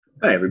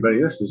Hi,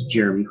 everybody. This is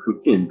Jeremy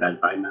from In Bed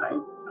by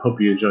Nine. Hope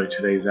you enjoyed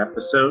today's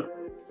episode.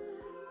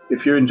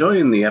 If you're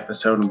enjoying the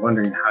episode and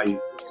wondering how you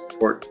can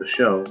support the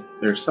show,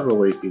 there are several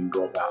ways you can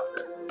go about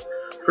this.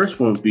 First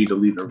one would be to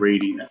leave a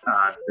rating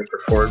on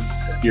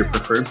your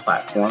preferred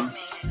platform.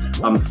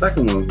 The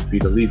second one would be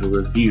to leave a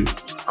review.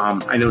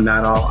 I know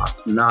not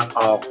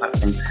all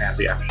platforms have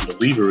the option to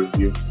leave a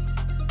review,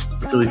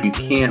 so if you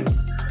can't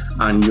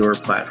on your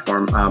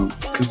platform,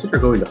 consider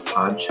going to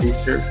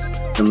Podchaser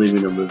and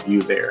leaving a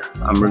review there.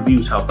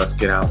 Reviews help us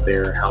get out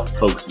there, help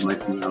folks who might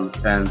be on the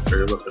fence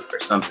or looking for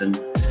something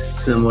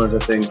similar to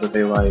things that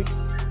they like.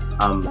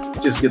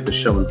 Just get the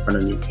show in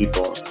front of new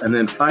people. And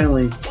then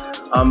finally,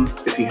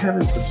 if you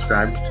haven't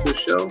subscribed to the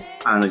show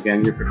on,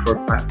 again, your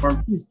preferred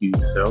platform, please do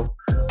so.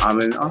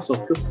 And also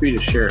feel free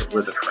to share it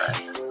with a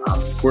friend.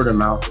 Word of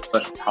mouth is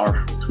such a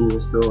powerful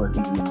tool still, and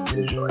even in the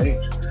digital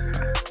age.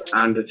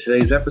 On to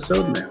today's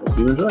episode, and I hope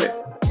you enjoy it.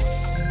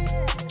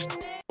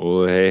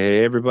 Oh,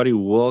 hey, everybody.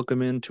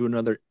 Welcome into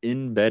another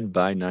In Bed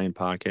by Nine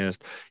podcast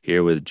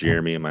here with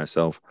Jeremy and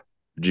myself.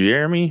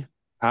 Jeremy,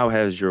 how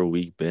has your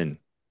week been?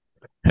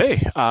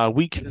 Hey,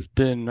 week has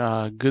been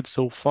good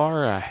so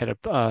far. I had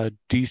a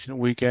decent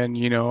weekend,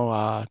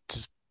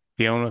 just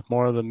dealing with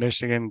more of the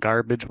Michigan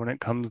garbage when it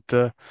comes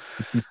to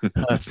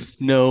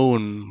snow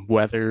and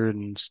weather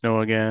and snow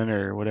again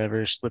or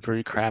whatever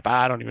slippery crap.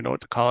 I don't even know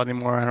what to call it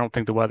anymore. I don't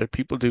think the weather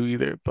people do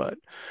either. But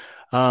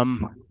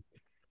um,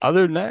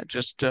 other than that,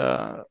 just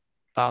got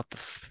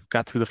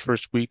through the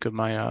first week of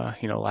my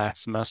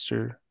last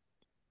semester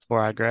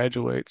before I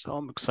graduate. So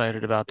I'm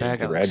excited about that. You I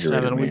got like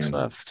graduated, 7 weeks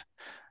man. left.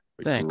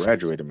 You Thanks.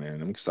 graduated, man.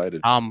 I'm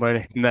excited. But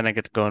and then I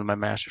get to go into my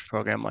master's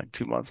program like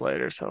 2 months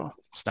later, so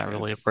it's not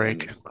really a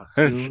break.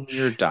 And soon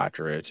your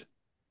doctorate.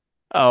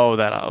 I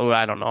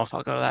don't know if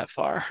I'll go that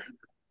far.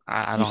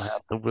 I You don't s-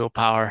 have the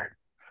willpower.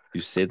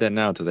 you say that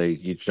now till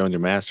you join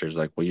your master's.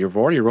 Like, well, you've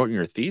already wrote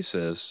your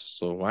thesis,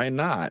 so why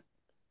not?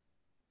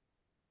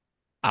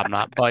 I'm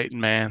not biting,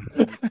 man.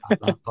 I'm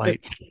not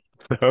biting.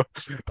 So,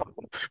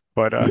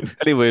 but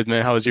anyways,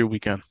 man, how was your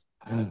weekend?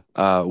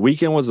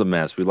 Weekend was a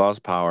mess. We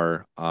lost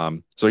power.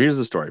 So here's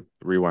the story.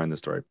 Rewind the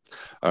story.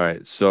 All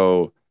right.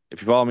 So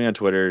if you follow me on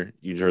Twitter,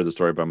 you heard the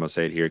story, but I'm gonna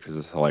say it here because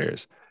it's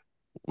hilarious.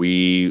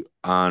 We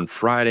on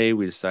Friday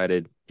we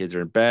decided kids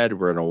are in bed.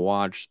 We're gonna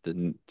watch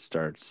the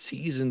start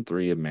season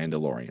 3 of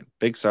Mandalorian.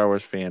 Big Star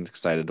Wars fan,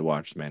 excited to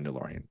watch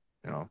Mandalorian.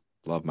 You know,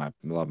 love my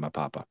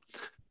papa.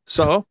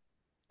 So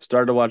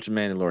started to watch the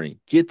Mandalorian.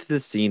 Get to the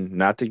scene,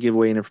 not to give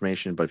away any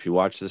information, but if you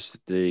watch this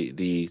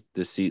the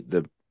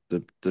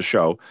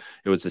show,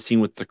 it was the scene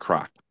with the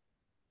croc.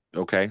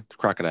 Okay, the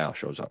crocodile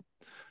shows up.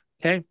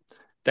 Okay,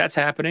 that's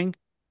happening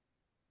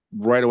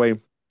right away.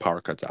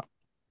 Power cuts out.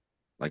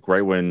 Like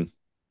right when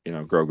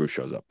Grogu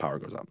shows up, power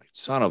goes out. Like,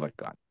 son of a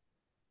gun.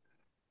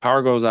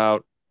 Power goes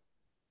out.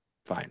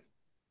 Fine.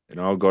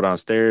 Go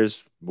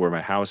downstairs where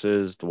my house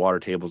is. The water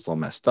table's all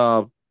messed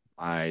up.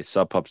 My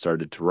sub pub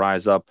started to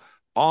rise up.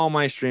 All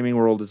my streaming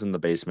world is in the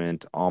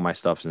basement. All my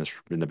stuff's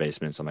in the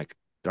basement. So I'm like,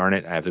 darn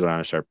it, I have to go down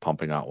and start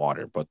pumping out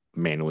water, but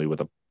manually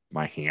with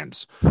my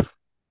hands.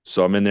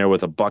 So I'm in there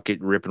with a bucket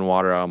ripping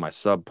water out of my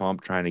sub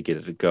pump, trying to get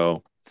it to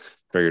go.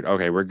 Figured,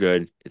 okay, we're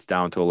good. It's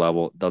down to a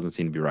level. It doesn't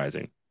seem to be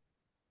rising.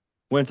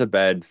 Went to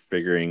bed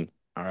figuring,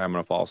 all right, I'm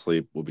gonna fall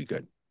asleep. We'll be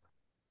good.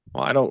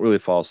 Well, I don't really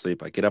fall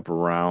asleep. I get up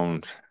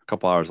around a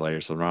couple hours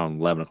later, so around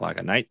 11 o'clock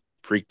at night.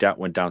 Freaked out,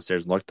 went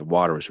downstairs and looked. The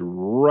water was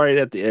right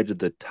at the edge of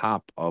the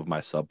top of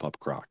my sub pump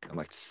crock. I'm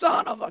like,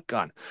 son of a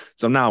gun.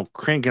 So I'm now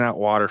cranking out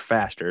water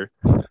faster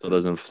so it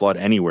doesn't flood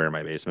anywhere in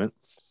my basement.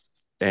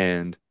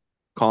 And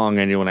calling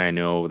anyone I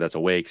know that's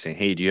awake saying,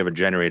 hey, do you have a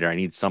generator? I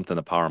need something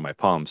to power my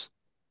pumps.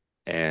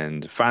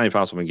 And finally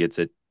found someone gets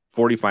it.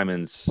 45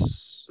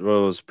 minutes,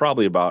 well, it was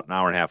probably about an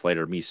hour and a half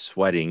later, me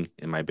sweating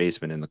in my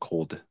basement in the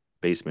cold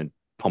basement,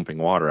 pumping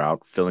water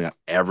out, filling up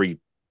every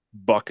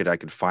bucket I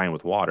could find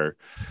with water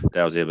that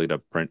I was able to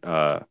print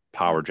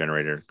power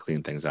generator,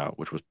 clean things out,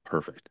 which was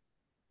perfect.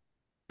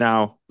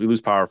 Now we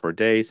lose power for a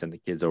day, send the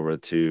kids over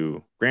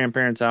to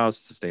grandparents'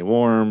 house to stay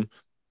warm.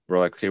 We're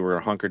like, okay, we're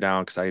gonna hunker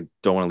down because I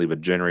don't want to leave a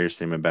generator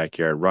sitting in my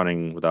backyard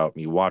running without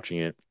me watching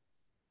it.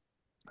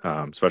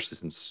 Especially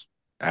since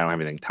I don't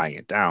have anything tying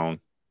it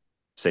down.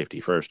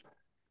 Safety first.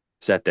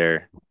 Sat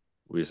there.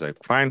 We was like,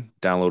 fine,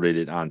 downloaded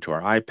it onto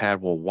our iPad.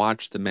 We'll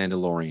watch The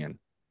Mandalorian.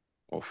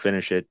 We'll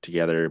finish it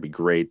together. It'll be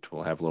great.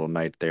 We'll have a little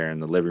night there in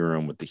the living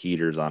room with the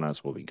heaters on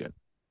us. We'll be good.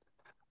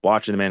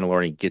 Watching The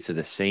Mandalorian, get to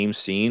the same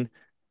scene,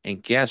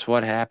 and guess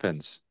what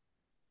happens?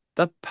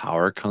 The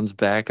power comes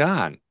back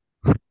on.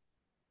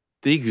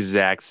 The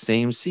exact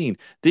same scene,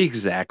 the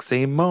exact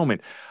same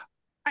moment.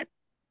 I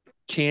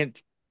can't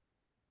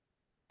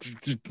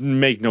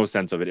make no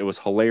sense of it. It was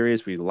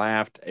hilarious. We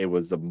laughed. It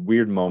was a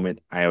weird moment.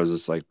 I was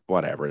just like,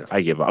 whatever.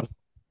 I give up.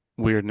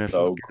 Weirdness is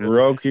So good.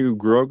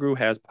 Grogu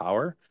has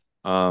power.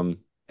 Um,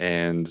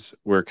 and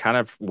we're kind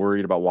of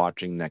worried about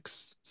watching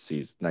next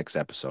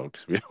episode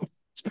because we don't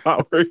lose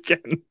power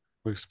again.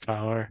 Lose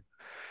power.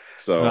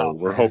 So Oh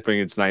we're man. hoping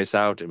it's nice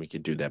out and we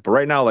can do that. But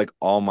right now, like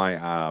all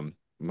my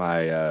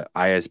my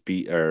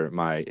ISB or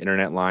my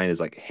internet line is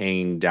like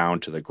hanging down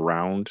to the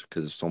ground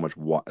because there's so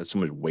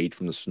much weight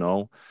from the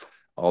snow.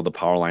 All the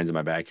power lines in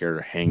my backyard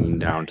are hanging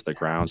down to the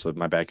ground, so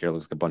my backyard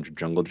looks like a bunch of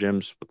jungle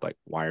gyms with like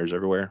wires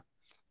everywhere.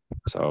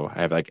 So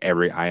I have like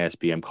every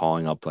ISB I'm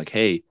calling up like,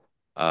 hey,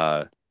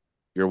 uh,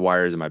 your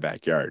wire's in my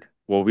backyard.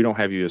 Well, we don't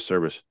have you as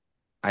service.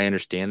 I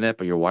understand that,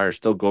 but your wire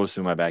still goes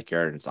through my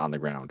backyard and it's on the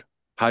ground.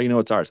 How do you know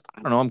it's ours?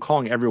 I don't know. I'm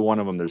calling every one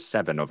of them. There's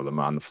seven of them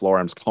on the floor.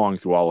 I'm just calling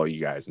through all of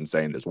you guys and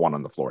saying there's one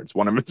on the floor. It's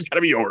one of them. It's got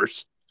to be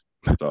yours.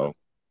 So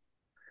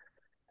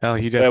Well,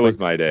 you that definitely was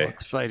my had an day.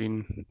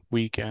 exciting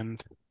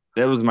weekend.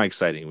 That was my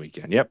exciting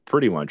weekend. Yep,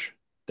 pretty much.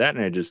 That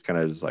and I just kind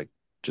of just like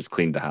just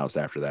cleaned the house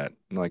after that.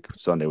 And like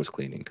Sunday was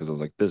cleaning because I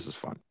was like, this is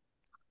fun.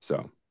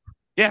 So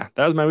yeah,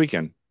 that was my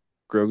weekend.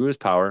 Grogu is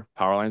power.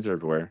 Power lines are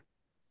everywhere.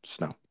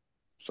 Snow.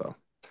 So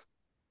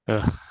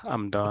Ugh,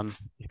 I'm done.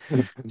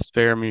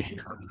 Spare me.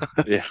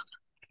 yeah.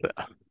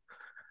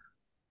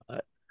 All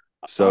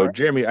So right.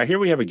 Jeremy, I hear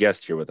we have a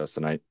guest here with us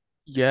tonight.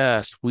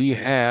 Yes, we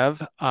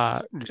have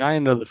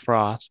Giant of the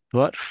Frost,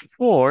 but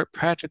for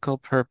practical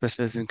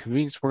purposes and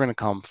convenience, we're going to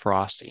call him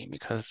Frosty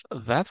because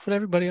that's what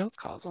everybody else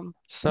calls him.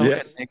 So it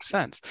Yes. makes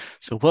sense.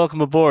 So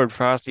welcome aboard,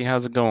 Frosty.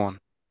 How's it going?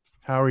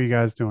 How are you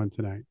guys doing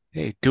tonight?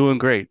 Hey, doing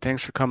great.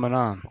 Thanks for coming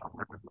on.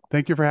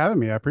 Thank you for having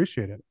me. I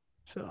appreciate it.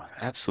 So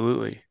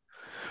absolutely.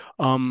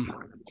 Um,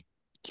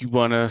 you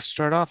want to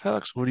start off,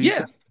 Alex? What do you Yeah,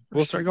 got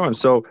we'll first? start going.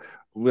 So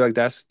we like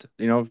that's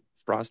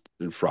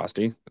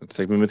Frosty. It'll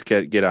take me a minute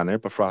to get on there,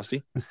 but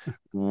Frosty,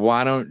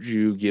 why don't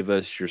you give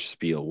us your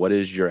spiel? What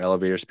is your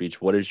elevator speech?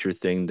 What is your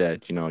thing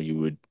that you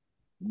would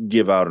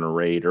give out in a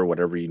raid or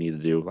whatever you need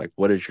to do? Like,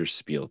 what is your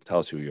spiel? Tell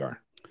us who you are.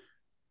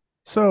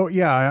 So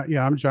yeah,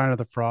 I'm Giant of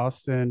the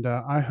Frost, and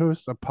I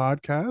host a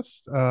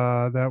podcast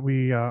that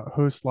we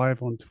host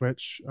live on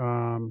Twitch,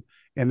 and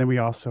then we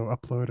also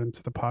upload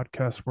into the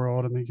podcast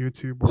world and the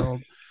YouTube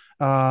world.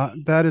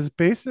 That is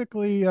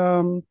basically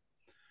a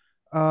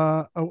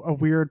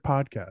weird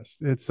podcast.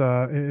 It's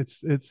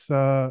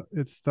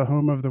the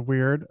home of the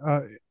weird.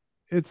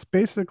 It's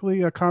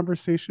basically a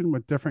conversation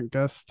with different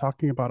guests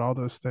talking about all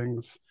those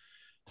things.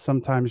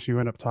 Sometimes you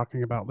end up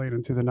talking about late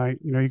into the night.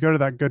 You go to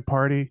that good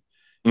party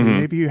and Hmm.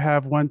 maybe you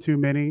have one too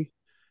many,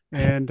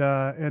 and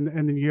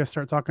then you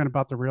start talking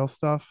about the real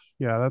stuff.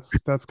 Yeah,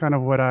 that's kind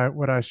of what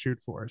I shoot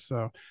for.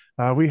 So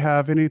we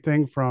have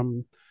anything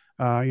from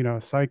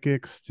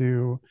psychics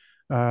to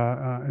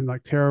and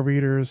like tarot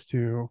readers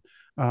to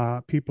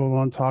people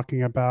on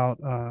talking about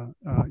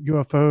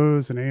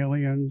UFOs and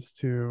aliens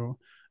to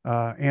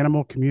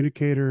animal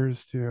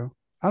communicators to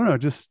I don't know,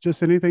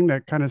 just anything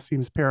that kind of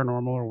seems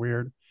paranormal or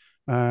weird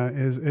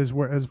is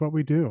what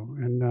we do,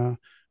 and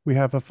we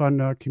have a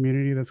fun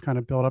community that's kind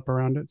of built up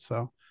around it.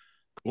 So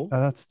Cool.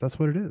 that's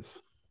what it is.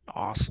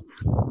 Awesome.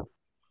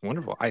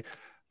 Wonderful. I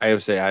have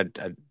to say,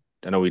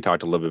 I know we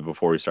talked a little bit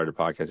before we started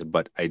podcasting,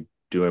 but I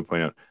do want to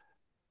point out,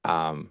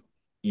 um,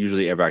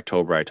 usually every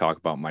October I talk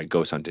about my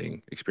ghost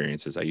hunting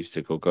experiences. I used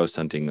to go ghost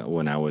hunting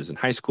when I was in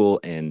high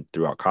school and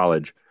throughout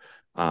college,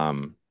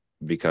 um,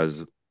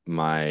 because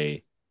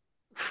my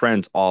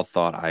friends all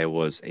thought I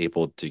was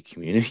able to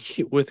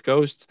communicate with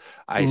ghosts.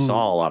 I Mm.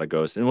 saw a lot of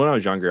ghosts, and when I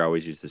was younger, I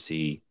always used to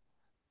see,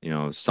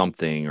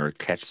 something or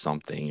catch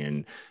something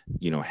and,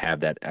 have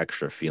that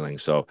extra feeling.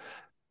 So,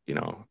 you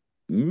know,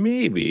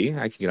 maybe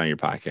I can get on your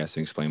podcast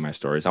and explain my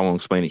stories. I won't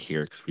explain it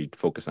here because we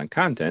focus on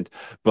content,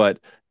 but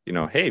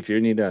hey, if you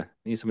need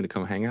somebody to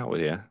come hang out with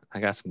you, I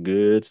got some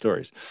good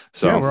stories. Yeah,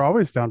 So we're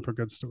always down for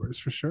good stories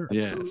for sure.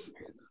 yes, Absolutely.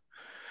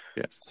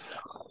 yes.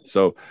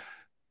 So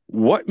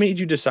what made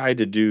you decide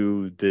to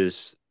do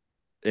this?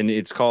 And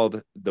it's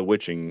called the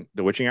Witching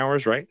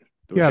Hours, right?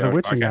 The Yeah, Witching the Hours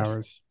witching podcast.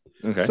 hours.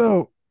 Okay.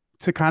 So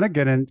to kind of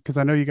get in, because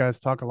I know you guys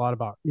talk a lot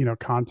about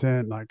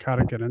content, like how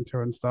to get into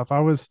it and stuff. I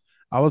was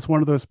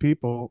one of those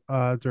people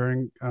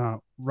during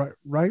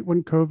right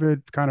when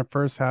COVID kind of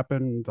first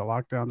happened, the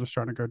lockdown was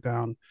starting to go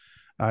down.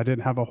 I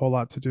didn't have a whole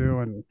lot to do,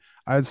 and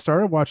I had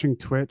started watching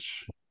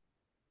Twitch.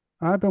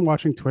 I've been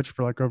watching Twitch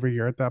for like over a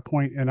year at that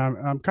point, and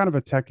I'm kind of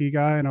a techie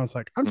guy, and I was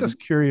like, I'm Hmm. just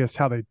curious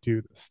how they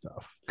do this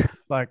stuff.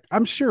 Like,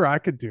 I'm sure I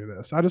could do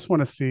this. I just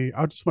want to see.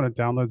 I just want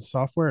to download the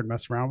software and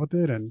mess around with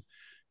it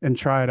and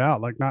try it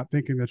out. Like, not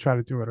thinking to try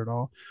to do it at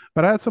all.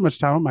 But I had so much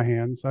time on my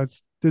hands.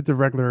 Did the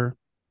regular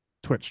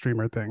Twitch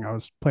streamer thing. I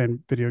was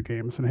playing video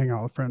games and hanging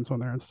out with friends on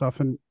there and stuff,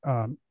 and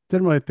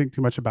didn't really think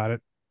too much about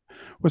it.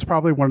 Was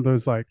probably one of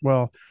those like,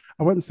 well,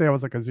 I wouldn't say I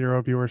was like a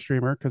zero viewer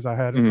streamer because I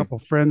had a Hmm. couple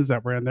friends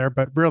that were in there,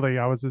 but really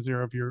I was a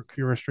zero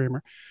viewer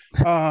streamer.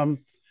 Um,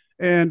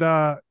 and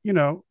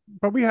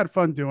but we had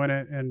fun doing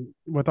it, and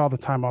with all the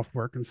time off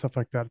work and stuff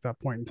like that at that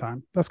point in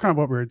time, that's kind of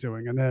what we were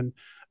doing. And then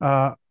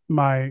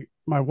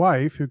my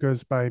wife, who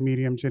goes by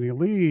Medium Jenny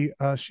Lee,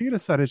 she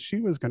decided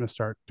she was going to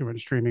start doing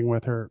streaming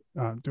with her,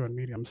 doing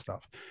Medium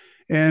stuff.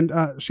 And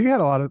she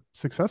had a lot of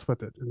success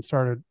with it and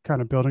started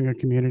kind of building a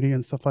community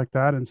and stuff like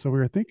that. And so we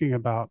were thinking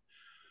about,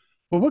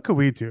 well, what could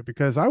we do?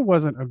 Because I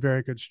wasn't a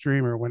very good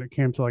streamer when it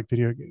came to like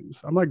video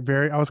games. I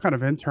was kind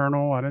of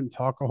internal. I didn't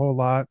talk a whole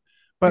lot,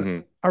 but Hmm.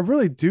 I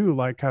really do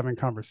like having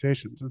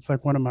conversations. It's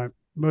like one of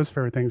most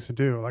favorite things to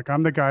do. Like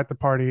I'm the guy at the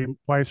party,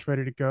 wife's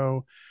ready to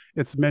go.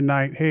 It's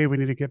midnight. Hey, we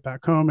need to get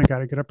back home. We got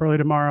to get up early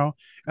tomorrow.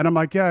 And I'm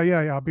like, yeah,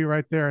 I'll be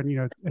right there. And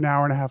an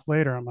hour and a half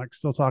later, I'm like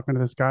still talking to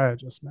this guy I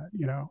just met,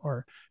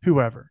 or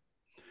whoever.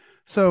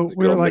 So The we good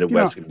were old like,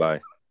 Midwest goodbye.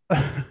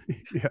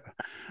 yeah.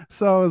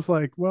 So I was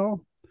like,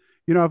 well,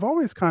 I've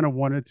always kind of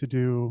wanted to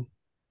do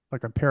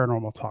like a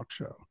paranormal talk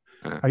show.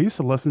 Uh, I used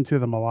to listen to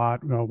them a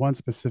lot. One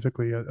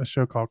specifically, a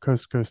show called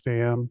Coast to Coast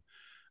AM,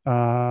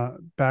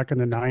 back in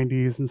the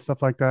 '90s and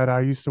stuff like that.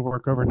 I used to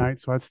work overnight,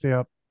 so I'd stay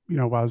up,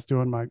 while I was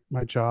doing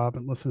my job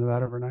and listen to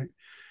that overnight. And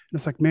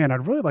it's like, man,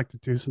 I'd really like to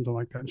do something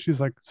like that. And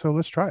she's like, so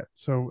let's try it.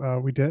 So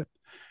we did,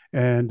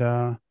 and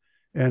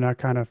I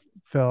kind of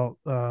felt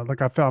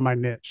like I found my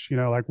niche.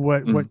 Like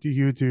what do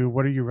you do?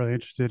 What are you really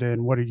interested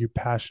in? What are you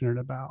passionate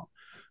about?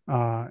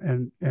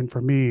 And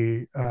for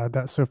me,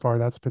 that so far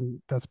that's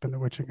been the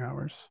witching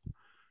hours.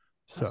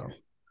 So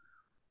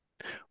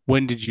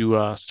When did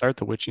you start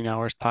the Witching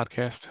Hours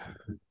podcast?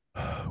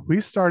 we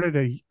started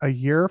a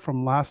year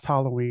from last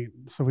Halloween,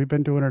 so we've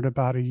been doing it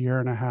about a year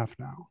and a half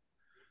now.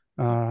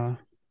 Uh,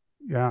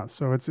 yeah,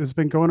 so it's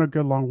been going a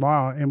good long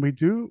while, and we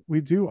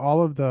do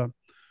all of the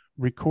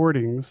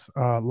recordings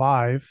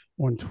live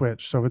on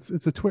Twitch. So it's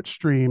a Twitch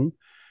stream,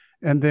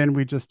 and then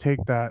we just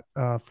take that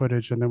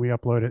footage and then we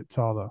upload it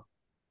to all the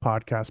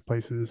podcast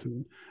places.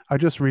 And I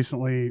just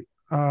recently,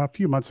 a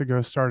few months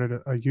ago, started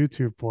a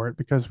YouTube for it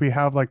because we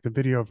have like the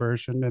video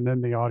version and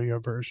then the audio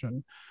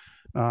version.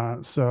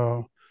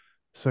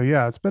 So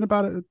yeah, it's been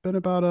about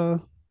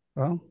a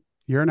well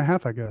year and a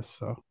half, I guess.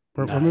 So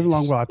we're moving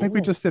along Nice. well. I think we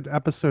Cool. just did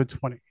episode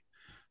 20. I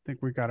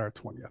think we got our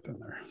 20th in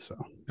there. So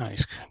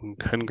Nice.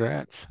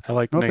 Congrats. I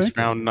like no, nice thank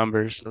you. round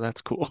numbers, so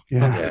that's cool.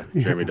 Yeah,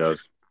 yeah, Jeremy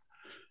does.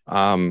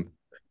 Um,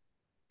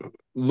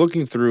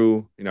 Looking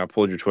through, I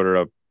pulled your Twitter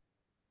up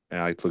and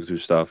I looked through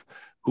stuff.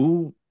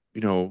 Who,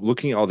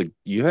 looking at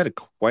you had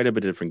quite a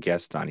bit of different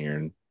guests on here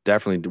and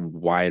definitely a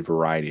wide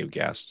variety of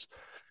guests.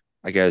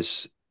 I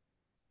guess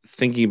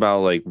thinking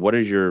about like what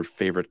is your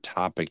favorite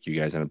topic you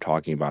guys end up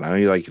talking about? I know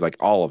you like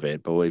all of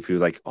it, but if you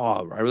like,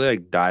 oh, I really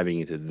like diving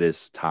into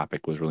this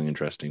topic was really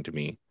interesting to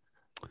me.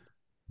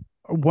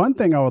 one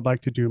thing I would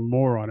like to do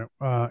more on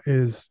it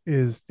is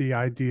the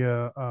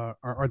idea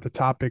or the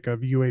topic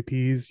of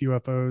UAPs,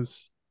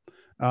 UFOs.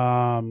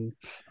 Um,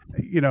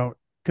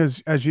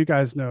 because as you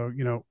guys know,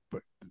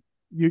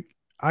 you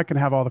I can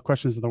have all the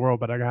questions in the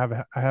world, but I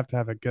have to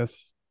have a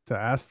guest to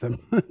ask them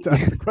to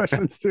ask the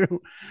questions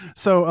too.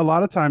 So a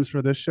lot of times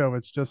for this show,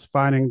 it's just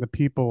finding the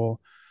people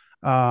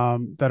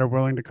that are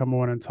willing to come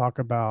on and talk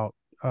about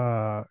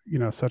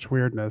such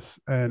weirdness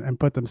and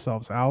put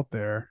themselves out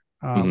there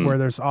Hmm. where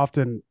there's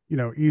often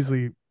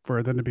easily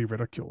for them to be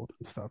ridiculed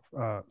and stuff.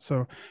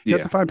 So you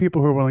have Yeah. to find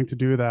people who are willing to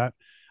do that.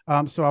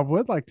 So I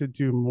would like to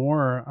do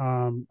more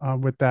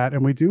with that,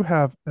 and we do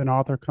have an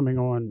author coming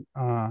on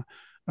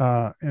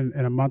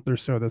in a month or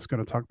so that's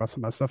going to talk about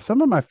some of that stuff.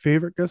 Some of my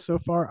favorite guests so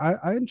far,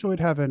 I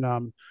enjoyed having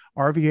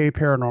RVA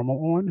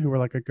Paranormal on, who were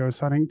like a ghost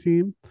hunting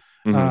team.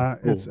 Hmm.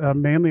 It's Cool.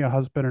 mainly a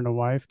husband and a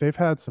wife. They've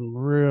had some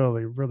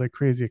really, really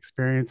crazy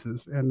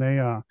experiences, and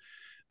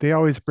they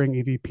always bring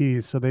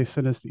EVPs. So they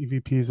send us the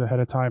EVPs ahead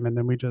of time, and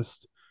then we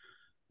just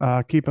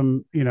keep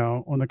them,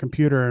 on the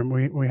computer, and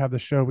we have the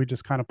show. We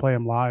just kind of play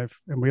them live,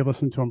 and we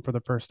listen to them for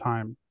the first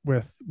time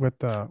with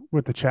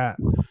the chat,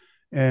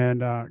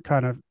 and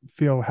kind of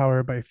feel how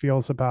everybody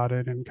feels about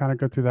it, and kind of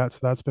go through that. So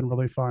that's been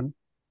really fun.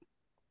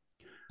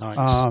 Nice.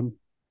 Um,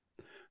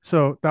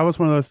 so that was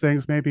one of those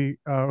things. Maybe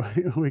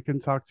we can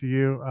talk to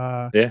you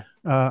Yeah.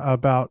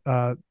 about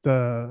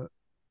the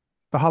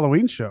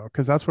Halloween show,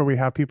 because that's where we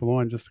have people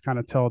on just to kind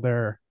of tell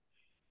their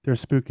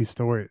spooky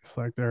stories,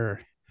 like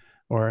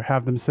or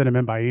have them send them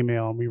in by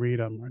email and we read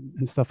them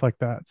and stuff like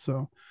that.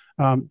 So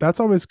that's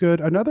always good.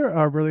 Another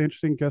really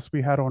interesting guest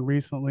we had on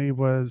recently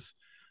was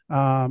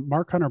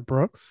Mark Hunter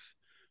Brooks,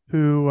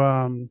 who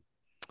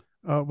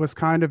was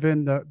kind of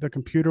in the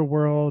computer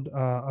world,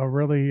 a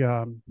really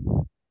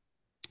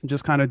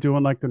just kind of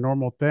doing like the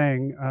normal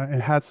thing,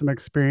 and had some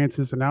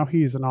experiences. And now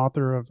he's an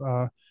author of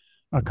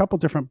a couple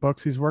different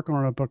books. He's working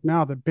on a book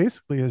now that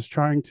basically is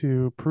trying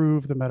to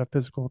prove the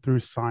metaphysical through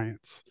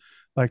science,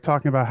 like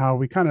talking about how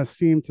we kind of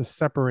seem to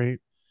separate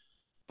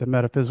the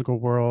metaphysical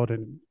world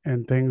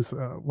and things,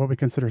 what we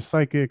consider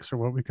psychics or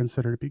what we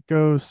consider to be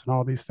ghosts and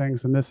all these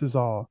things. And this is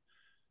all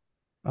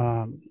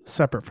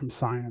separate from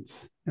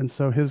science. And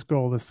so his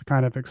goal is to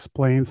kind of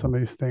explain some of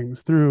these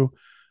things through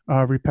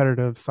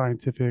repetitive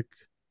scientific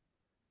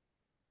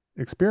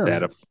Data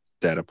experiments.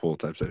 data pool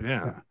type stuff.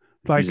 Yeah. Yeah.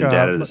 Like Using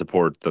data to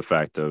support the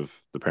fact of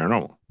the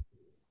paranormal.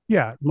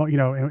 yeah,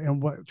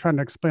 and what trying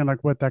to explain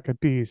like what that could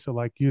be. So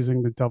like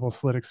using the double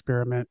slit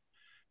experiment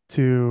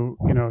to,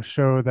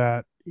 show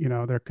that,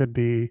 there could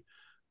be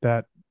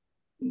that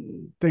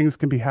things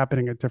can be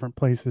happening at different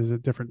places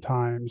at different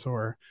times,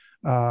 or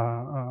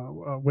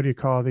what do you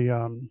call the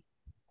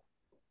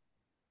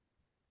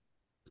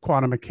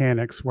quantum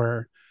mechanics,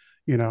 where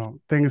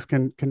things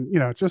can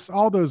just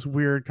all those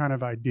weird kind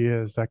of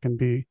ideas that can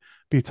be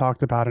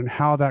talked about, and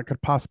how that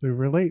could possibly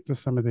relate to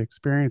some of the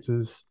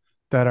experiences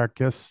that our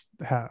guests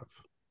have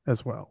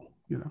as well,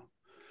 you know.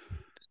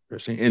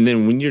 Interesting. And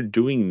then when you're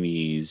doing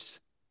these,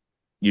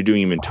 you're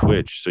doing them in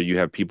Twitch, so you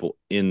have people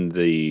in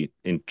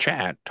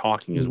chat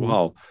talking as Mhm.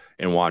 well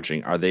and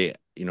watching. Are they,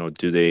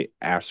 do they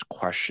ask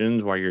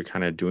questions while you're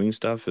kind of doing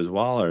stuff as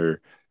well,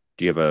 or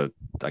do you have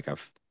I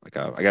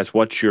guess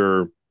what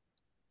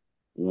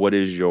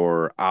is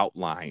your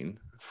outline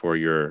for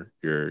your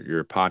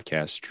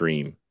podcast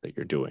stream that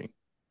you're doing?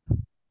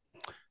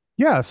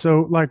 Yeah,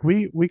 so like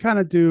we kind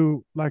of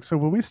do like so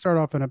when we start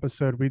off an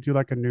episode, we do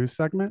like a news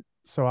segment.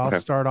 So I'll Okay.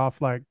 start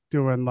off like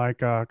doing like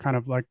kind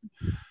of like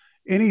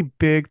any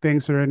big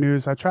things that are in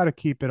news. I try to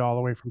keep it all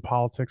the way from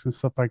politics and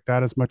stuff like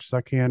that as much as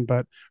I can.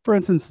 But for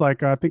instance,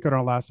 like I think on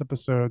our last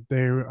episode,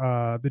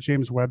 the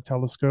James Webb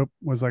Telescope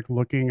was like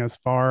looking as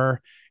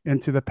far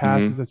into the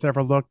past Hmm. as it's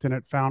ever looked, and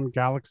it found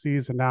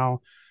galaxies. And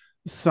now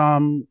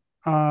some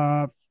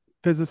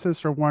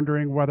physicists are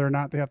wondering whether or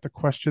not they have to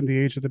question the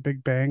age of the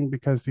Big Bang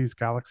because these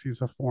galaxies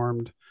have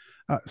formed.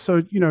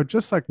 So,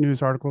 just like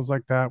news articles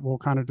like that, we'll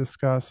kind of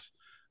discuss.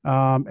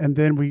 And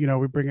then we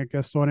bring a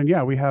guest on, and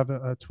yeah, we have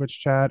a Twitch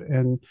chat,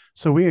 and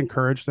so we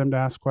encourage them to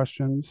ask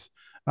questions.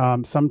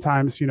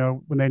 Sometimes,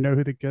 when they know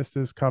who the guest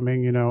is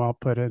coming, I'll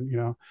put in,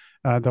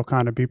 they'll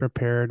kind of be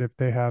prepared if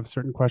they have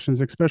certain questions,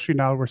 especially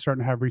now we're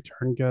starting to have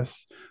return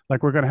guests.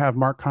 Like we're going to have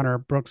Mark Hunter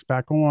Brooks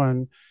back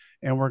on,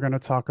 and we're going to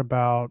talk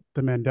about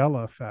the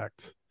Mandela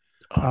effect.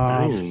 Oh,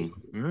 nice.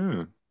 Oh,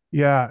 yeah.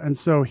 Yeah, and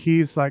so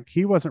he's like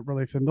he wasn't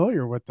really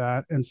familiar with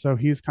that, and so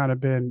he's kind of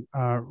been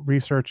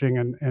researching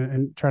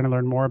and trying to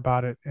learn more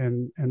about it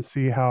and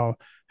see how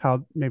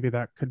maybe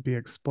that could be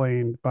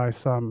explained by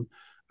some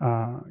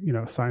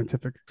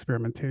scientific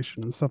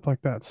experimentation and stuff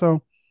like that.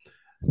 So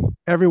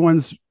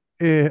everyone's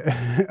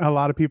a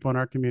lot of people in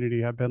our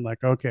community have been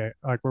like, okay,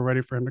 like we're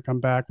ready for him to come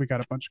back. We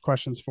got a bunch of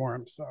questions for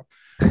him, so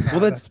Well,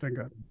 that's been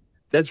good.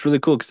 that's really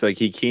cool because like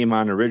he came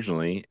on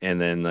originally,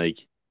 and then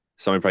like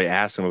somebody probably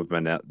asked him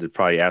about Mandela, they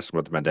probably asked him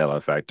about the Mandela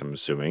effect, I'm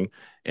assuming,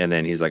 and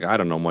then he's like, I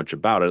don't know much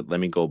about it. Let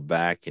me go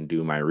back and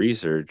do my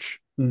research,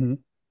 Mhm.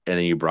 and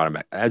then you brought him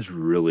back. That's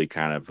really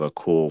kind of a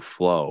cool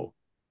flow.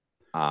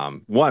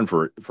 One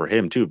for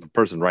him too, the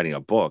person writing a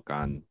book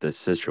on this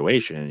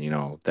situation,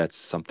 that's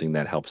something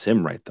that helps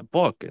him write the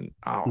book, and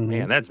oh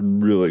man, Mhm. that's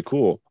really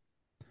cool.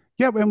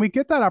 Yeah, and we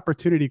get that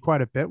opportunity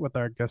quite a bit with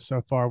our guests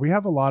so far. We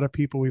have a lot of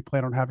people we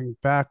plan on having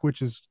back,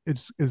 which is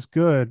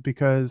good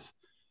because,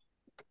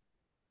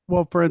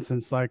 well, for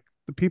instance, like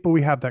the people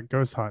we have that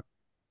ghost hunt,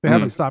 they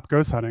haven't Mm, stopped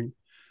ghost hunting.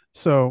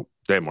 So,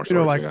 they have more you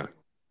know, stories, like yeah.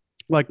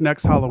 like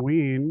next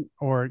Halloween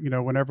or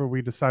whenever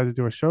we decide to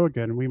do a show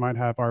again, we might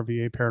have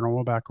RVA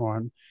Paranormal back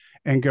on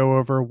and go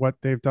over what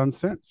they've done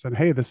since. And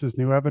hey, this is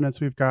new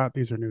evidence we've got.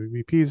 These are new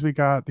EVPs we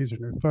got. These are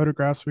new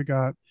photographs we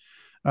got.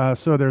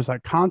 So there's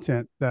like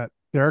content that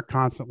they're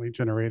constantly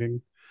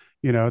generating,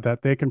 that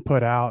they can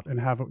put out and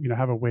have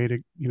a way to,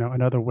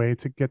 another way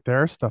to get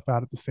their stuff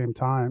out at the same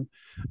time.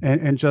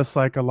 And just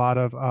like a lot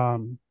of,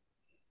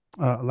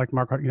 like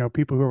Mark,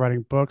 people who are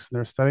writing books and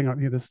they're studying on,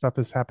 this stuff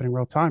is happening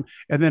real time.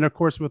 And then of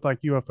course, with like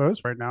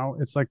UFOs right now,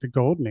 it's like the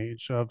golden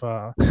age of,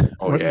 Oh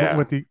yeah.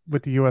 with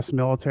the U.S.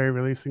 military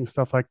releasing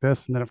stuff like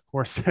this, and then of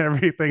course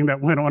everything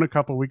that went on a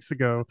couple weeks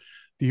ago,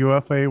 the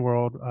UFO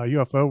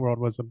world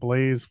was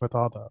ablaze with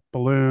all the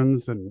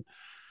balloons and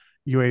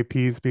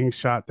UAPs being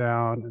shot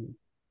down, and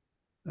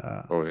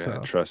Oh yeah, so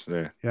trust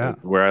me. yeah.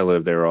 Where I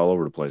live, they were all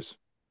over the place.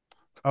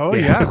 Oh Yeah.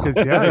 yeah, because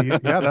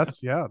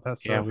that's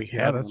Yeah, we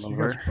had that's one you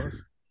guys over. are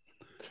close.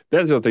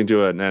 That's the other thing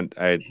too. And then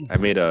I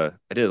did a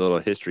little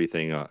history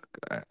thing.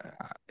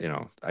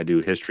 I do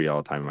history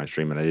all the time in my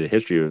stream, and I did a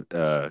history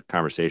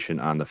conversation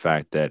on the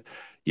fact that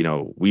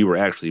we were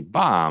actually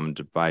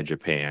bombed by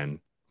Japan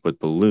with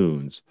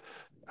balloons.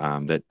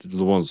 That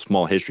one of the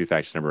small history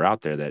facts never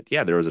out there that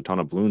yeah, there was a ton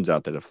of balloons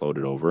out there that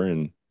floated over,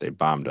 and they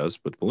bombed us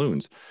with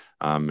balloons.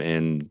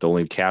 And the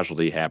only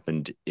casualty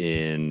happened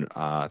in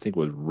I think it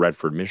was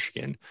Redford,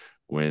 Michigan,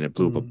 when it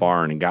blew up a Mm.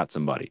 barn and got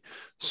somebody.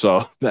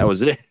 So that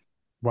was it.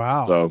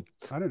 Wow, So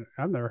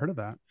I've never heard of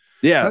that.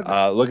 yeah,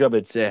 That look up.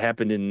 It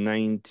happened in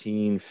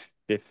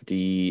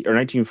 1950 or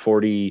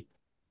 1940,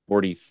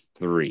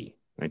 43,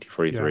 yeah,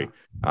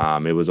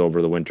 1943. It was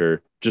over the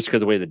winter. Just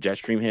because the way the jet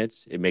stream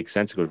hits, it makes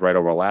sense. It goes right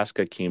over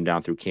Alaska, came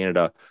down through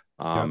Canada.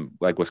 yeah.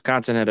 Like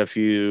Wisconsin had a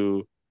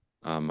few,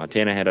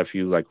 Montana had a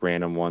few like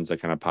random ones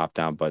that kind of popped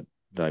down, but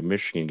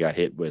Michigan got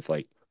hit with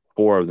like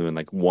four of them and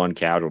like one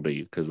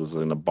casualty because it was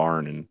in a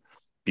barn and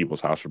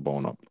people's house were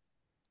blown up.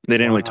 They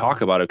didn't really talk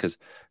Wow. about it because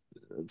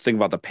think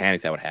about the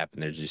panic that would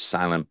happen. There's just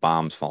silent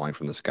bombs falling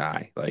from the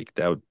sky. Like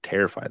that would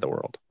terrify the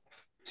world.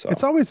 So,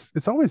 It's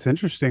always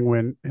interesting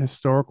when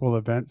historical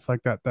events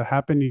like that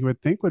happen. You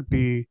would think would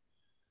be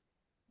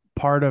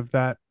part of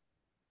that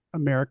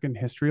American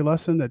history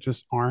lesson that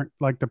just aren't,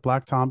 like the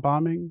Black Tom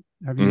bombing.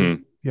 Have you?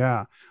 mhm.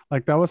 Yeah,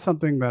 like that was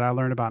something that I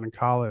learned about in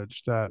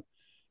college that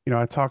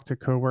I talked to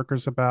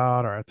coworkers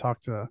about, or I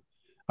talked to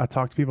I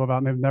talk to people about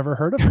and they've never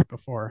heard of it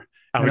before.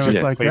 I And it was was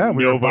just like, like, yeah,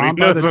 we were nobody bombed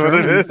by the knows what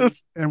it Germans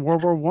is. in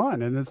World War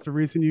One, and it's the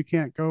reason you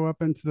can't go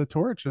up into the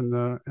torch and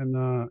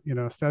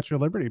the Statue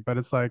of Liberty. But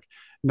it's like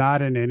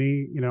not in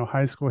any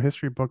high school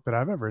history book that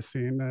I've ever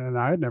seen, and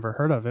I had never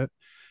heard of it.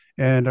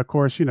 And of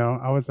course,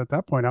 I was at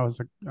that point, I was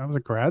a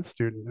grad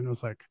student, and it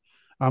was like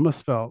I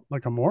almost felt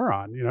like a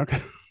moron,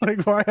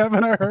 like why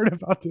haven't I heard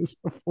about this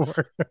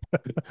before?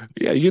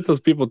 Yeah, you get those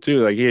people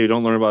too. Like, yeah, you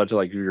don't learn about it till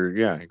like you're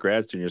a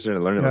grad student. You're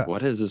starting to learn it. Yeah, Like,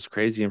 what is this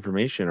crazy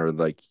information? Or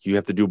like you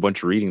have to do a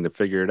bunch of reading to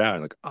figure it out.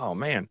 And like, oh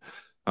man.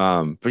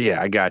 But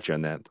yeah, I got you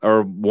on that.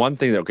 Or one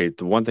thing that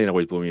the one thing that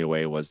always blew me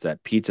away was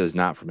that pizza is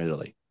not from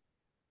Italy.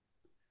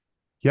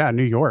 yeah,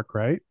 New York,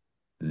 right?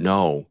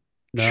 No,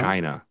 No,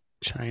 China.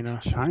 China.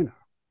 China.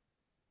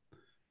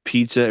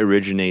 Pizza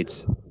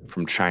originates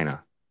from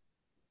China.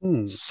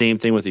 Hmm. Same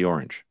thing with the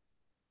orange.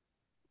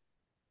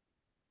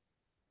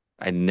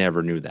 I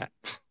never knew that.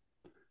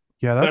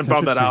 Yeah, I that's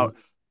found that interesting. out,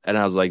 and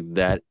I was like,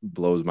 that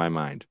blows my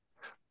mind.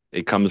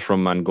 It comes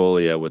from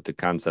Mongolia with the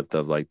concept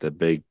of like the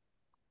big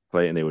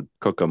plate, and they would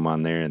cook them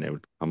on there, and they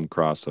would come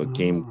across. So it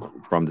came Oh,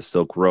 from the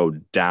Silk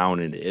Road down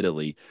into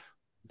Italy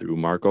through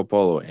Marco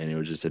Polo, and it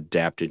was just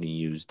adapted and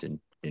used oh,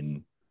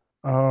 in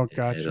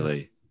gotcha,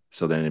 Italy.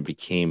 So then it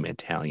became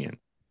Italian.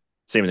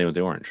 Same thing with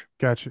the orange.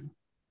 gotcha.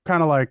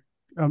 Kind of like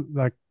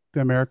the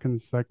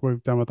Americans, like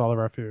we've done with all of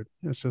our food.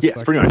 It's just Yes,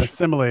 like pretty been much.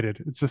 assimilated.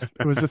 It was just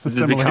It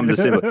just becomes the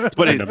assimilated. same.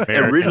 But And it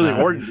originally,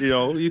 or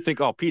Americanized. you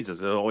think, oh, pizza.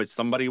 So always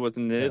somebody was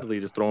in Yeah, Italy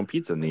just throwing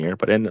pizza in the air,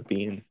 but it ended up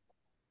being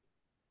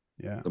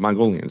yeah, the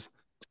Mongolians.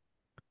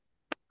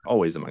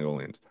 Always the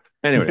Mongolians.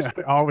 Anyways,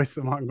 yeah. Always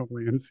the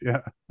Mongolians.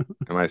 Yeah.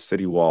 and my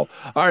city wall.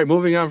 All right,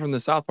 moving on from the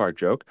South Park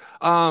joke.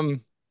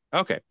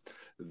 Okay.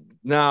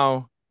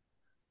 Now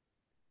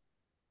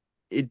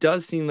it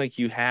does seem like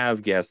you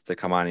have guests that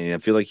come on, and I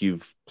feel like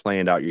you've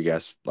planned out your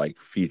guest like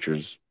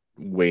features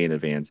way in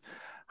advance.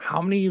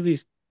 How many of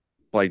these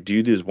like do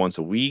you do this once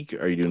a week?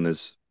 Are you doing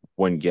this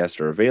when guests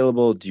are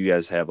available? Do you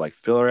guys have like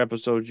filler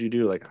episodes you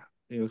do? Like,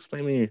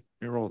 explain me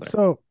your role there.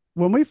 So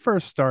when we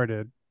first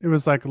started, it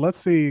was like, let's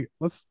see,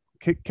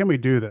 can we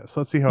do this?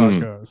 Let's see how it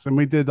Mhm. goes. And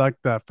we did like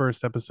that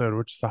first episode,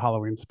 which is a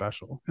Halloween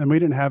special, and we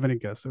didn't have any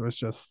guests. It was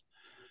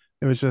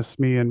just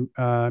me and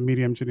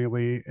Medium Jenny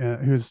Lee,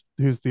 who's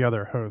the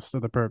other host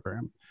of the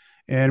program,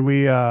 and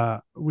we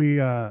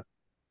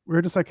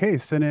were just like, hey,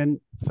 send in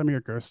some of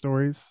your ghost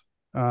stories.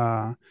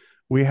 Uh,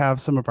 we have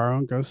some of our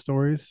own ghost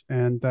stories,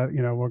 and that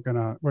we're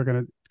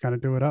gonna kind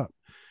of do it up,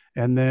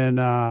 and then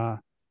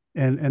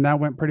and that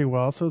went pretty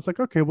well. So it's like,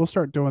 okay, we'll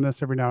start doing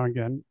this every now and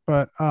again.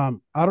 But I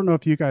don't know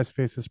if you guys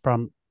face this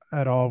problem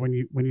at all when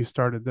you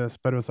started this,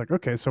 but it was like,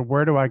 okay, so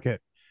where do I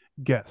get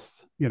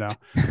guests?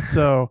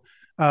 So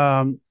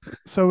um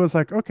so it was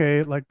like,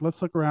 okay, like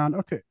let's look around.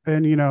 Okay,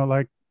 and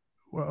like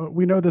well,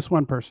 we know this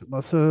one person.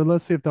 Let's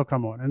see if they'll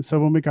come on. And so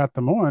when we got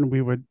them on,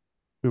 we would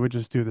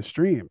just do the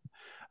stream.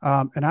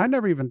 And I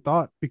never even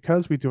thought,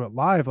 because we do it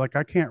live, like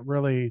I can't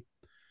really.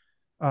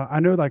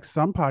 I know like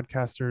some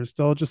podcasters,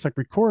 they'll just like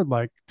record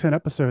like 10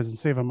 episodes and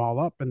save them all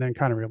up and then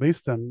kind of release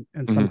them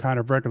in some Mhm. kind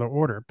of regular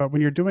order. But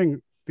when you're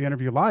doing the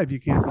interview live, you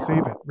can't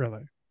save it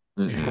really.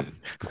 Mhm.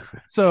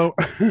 So,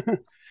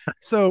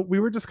 so we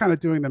were just kind of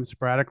doing them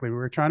sporadically. We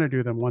were trying to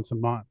do them once a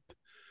month.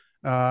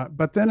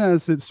 But then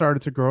as it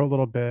started to grow a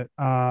little bit,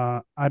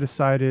 I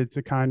decided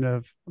to kind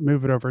of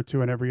move it over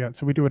to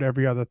so we do it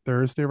every other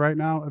Thursday right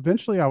now.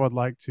 Eventually, I would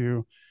like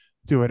to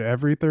do it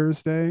every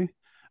Thursday.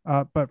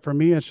 But for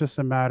me, it's just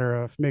a matter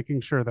of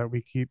making sure that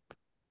we keep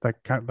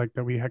like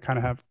that we kind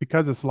of have,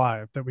 because it's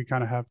live, that we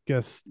kind of have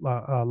guests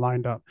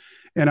lined up.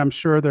 And I'm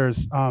sure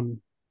there's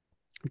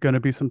going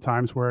to be some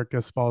times where a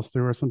guest falls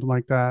through or something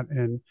like that,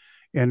 and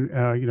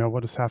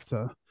we'll just have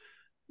to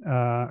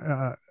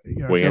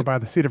Wing go it. by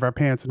the seat of our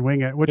pants and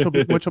wing it, which will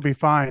be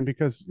fine,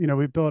 because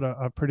we built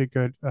a pretty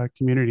good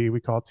community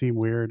we call Team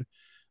Weird,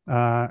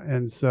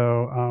 and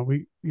so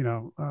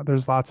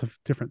there's lots of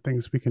different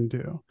things we can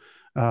do,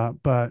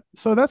 but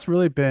so that's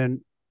really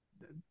been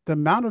the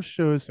amount of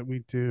shows that we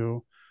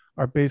do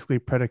are basically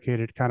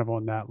predicated kind of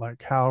on that,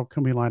 like how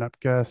can we line up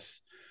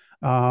guests,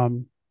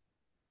 um,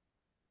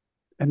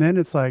 and then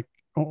it's like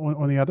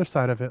on the other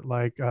side of it,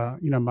 like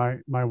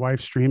my wife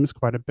streams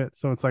quite a bit,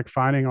 so it's like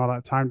finding all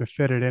that time to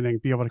fit it in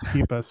and be able to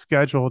keep a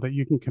schedule that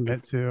you can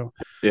commit to.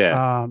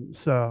 Yeah.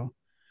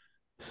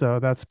 So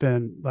that's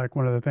been like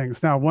one of the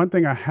things. Now, one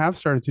thing I have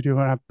started to do,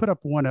 and I've put up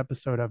one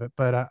episode of it,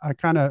 but I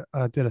kind of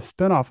did a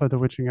spinoff of the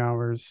Witching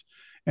Hours,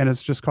 and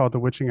it's just called the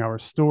Witching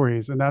Hours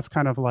Stories, and that's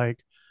kind of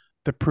like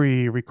the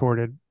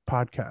pre-recorded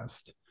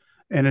podcast,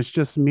 and it's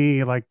just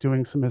me like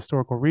doing some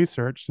historical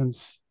research,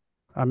 since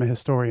I'm a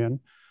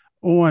historian,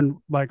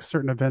 on like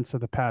certain events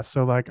of the past.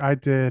 So like I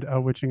did a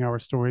Witching Hour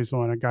Stories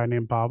on a guy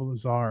named Bob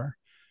Lazar.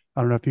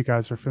 I don't know if you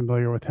guys are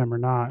familiar with him or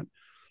not,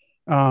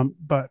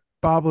 but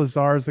Bob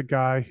Lazar is a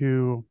guy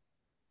who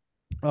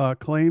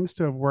claims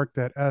to have worked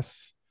at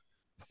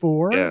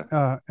S4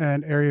 Yeah.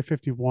 and Area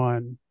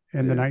 51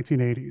 in the Yeah.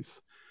 1980s,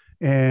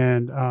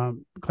 and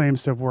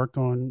claims to have worked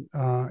on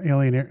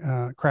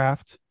alien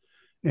craft,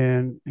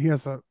 and he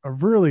has a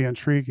really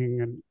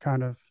intriguing and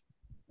kind of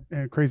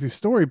a crazy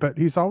story, but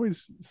he's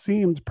always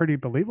seemed pretty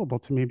believable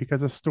to me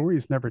because his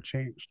story's never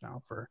changed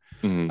now for,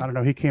 I Hmm. don't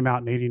know, he came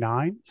out in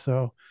 89.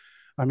 So,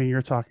 I mean,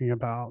 you're talking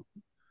about,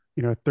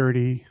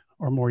 30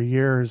 or more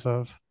years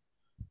of,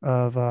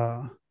 of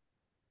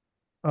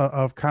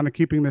kind of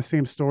keeping the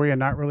same story and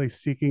not really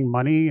seeking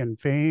money and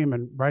fame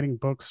and writing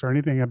books or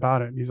anything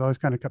about it. And he's always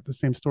kind of kept the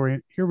same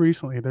story. Here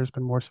recently, there's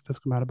been more stuff that's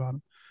come out about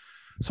him.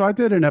 So I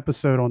did an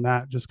episode on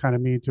that, just kind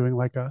of me doing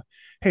like a,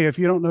 hey, if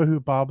you don't know who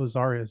Bob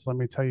Lazar is, let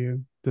me tell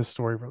you this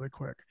story really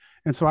quick.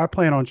 And so I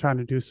plan on trying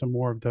to do some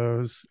more of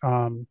those,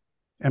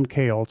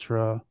 MK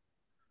Ultra,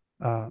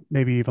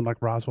 maybe even like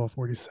Roswell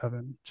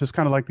 47, just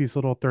kind of like these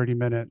little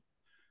 30-minute,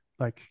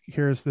 like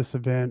here's this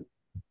event,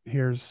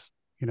 here's,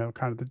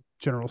 kind of the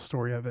general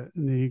story of it.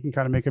 And then you can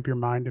kind of make up your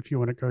mind if you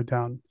want to go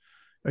down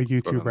a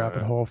YouTube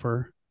rabbit hole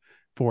for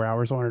 4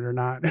 hours on it or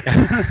not.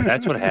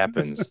 That's what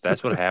happens.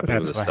 That's what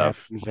happens with That's the what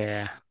stuff. happens.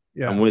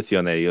 Yeah. I'm Yeah. with you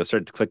on that. You'll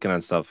start clicking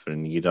on stuff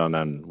and you get on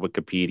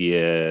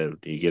Wikipedia,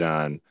 you get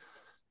on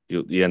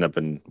you end up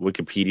in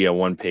Wikipedia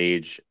one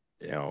page,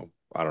 I don't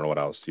know what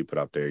else you put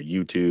up there.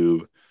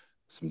 YouTube,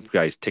 some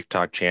guy's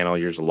TikTok channel,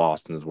 you're just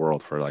lost in this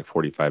world for like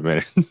 45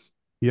 minutes.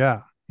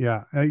 Yeah,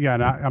 yeah,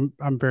 yeah, and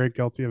I'm very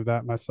guilty of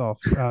that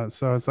myself.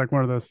 So it's like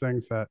one of those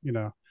things that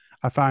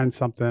I find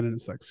something and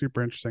it's like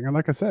super interesting. And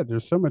like I said,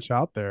 there's so much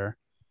out there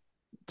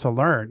to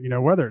learn.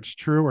 Whether it's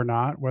true or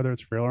not, whether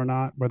it's real or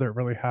not, whether it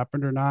really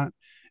happened or not,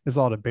 is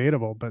all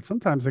debatable. But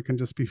sometimes it can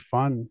just be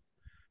fun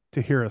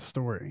to hear a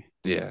story.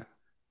 Yeah.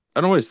 I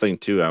always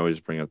think too, I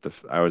always bring up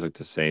I always like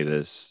to say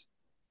this,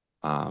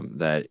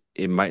 that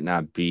it might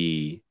not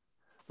be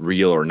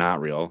real or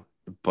not real,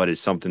 but it's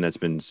something that's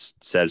been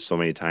said so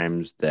many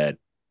times that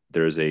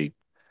there's a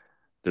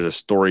there's a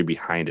story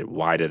behind it.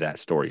 Why did that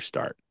story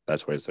start?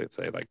 That's what I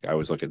say. Like I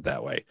always look at it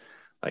that way.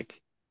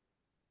 Like,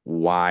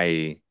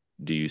 why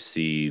do you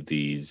see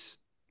these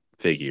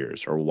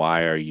figures, or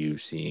why are you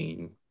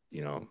seeing,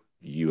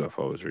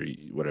 UFOs or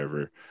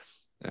whatever?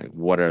 Like,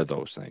 what are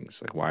those things?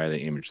 Like, why are they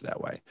imaged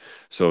that way?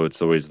 So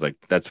it's always like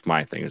that's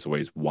my thing. Is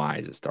always why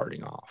is it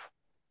starting off?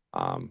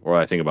 Or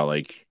I think about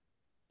like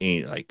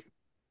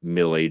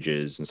Middle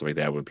Ages and stuff like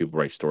that when people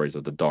write stories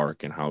of the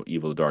dark and how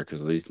evil the dark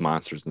is, these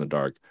monsters in the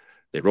dark.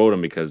 They wrote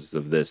them because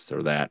of this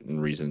or that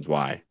and reasons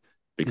why,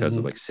 because of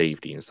Mm-hmm. like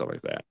safety and stuff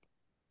like that.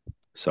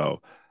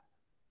 So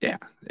yeah,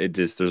 it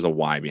just there's a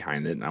why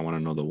behind it, and I want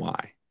to know the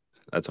why.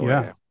 That's all I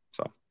Yeah, have.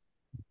 So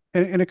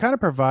and it kind of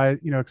provides,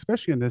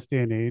 especially in this day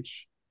and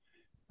age,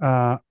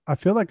 I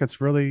feel like it's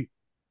really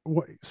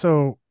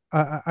so.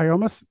 I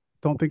almost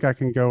don't think I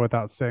can go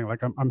without saying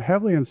like I'm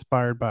heavily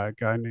inspired by a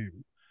guy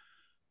named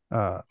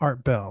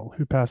Art Bell,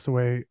 who passed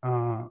away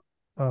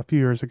a few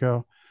years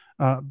ago.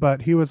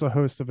 But he was a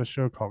host of a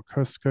show called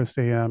Coast to Coast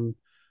AM.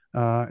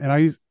 And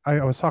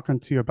I was talking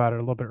to you about it a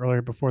little bit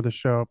earlier before the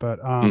show, but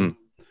mm,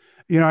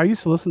 I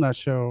used to listen to that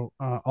show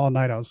all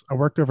night. I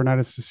worked overnight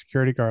as a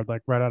security guard,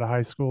 like right out of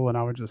high school, and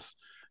I would just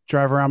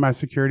drive around my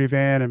security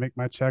van and make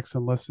my checks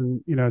and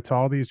listen, to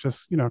all these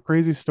just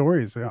crazy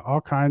stories,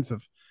 all kinds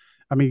of.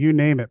 I mean, you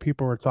name it,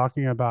 people were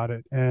talking about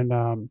it, and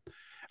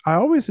I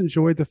always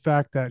enjoyed the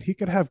fact that he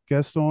could have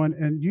guests on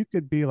and you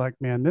could be like,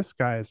 man, this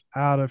guy is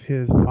out of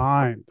his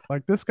mind.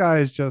 Like this guy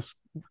is just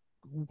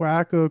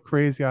wacko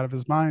crazy out of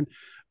his mind.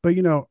 But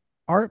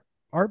Art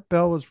Art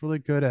Bell was really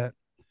good at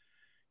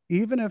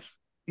even if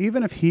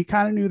even if he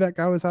kind of knew that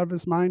guy was out of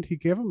his mind, he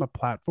gave him a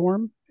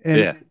platform. And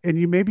yeah, and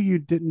you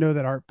didn't know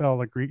that Art Bell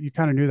agreed. You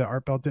kind of knew that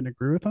Art Bell didn't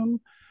agree with him.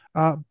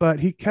 But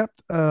he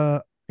kept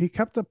a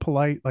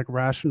polite, like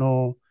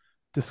rational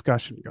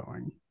discussion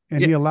going,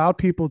 and yeah, he allowed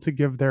people to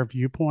give their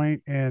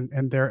viewpoint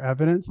and their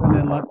evidence, and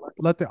then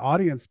let the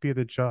audience be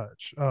the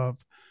judge of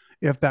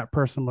if that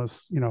person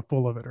was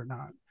full of it or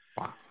not.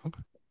 wow, okay.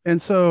 And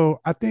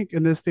so I think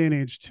in this day and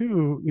age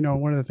too,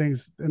 one of the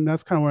things, and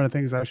that's kind of one of the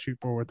things I shoot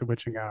for with the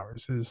witching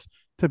hours, is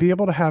to be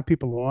able to have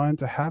people on,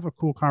 to have a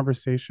cool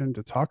conversation,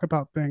 to talk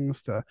about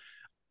things, to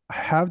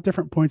have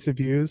different points of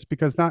views.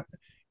 Because not,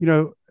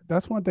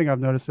 that's one thing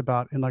I've noticed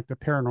about in like the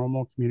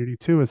paranormal community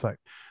too, is like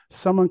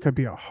someone could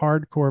be a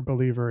hardcore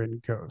believer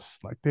in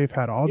ghosts. Like they've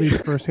had all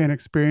these firsthand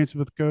experience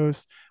with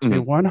ghosts. They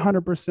Mhm.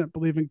 100%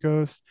 believe in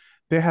ghosts.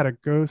 They had a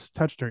ghost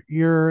touch their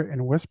ear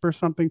and whisper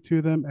something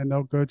to them, and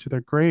they'll go to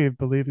their grave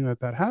believing that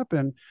that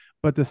happened.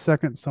 But the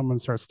second someone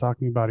starts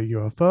talking about a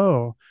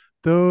UFO,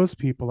 those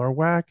people are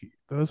wacky.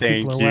 Those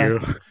people are Thank you.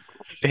 wacky.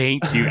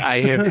 Thank you.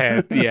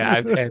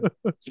 I've had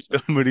so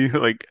many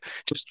like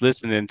just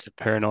listening to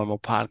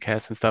paranormal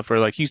podcasts and stuff, or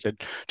like you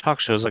said, talk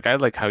shows. Like I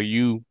like how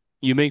you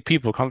make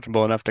people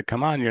comfortable enough to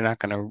come on. You're not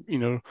gonna,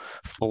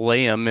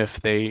 fillet them if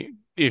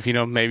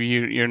maybe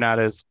you're not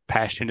as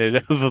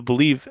passionate of a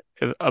belief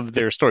of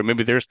their story.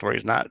 Maybe their story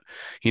is not,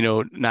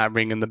 not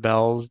ringing the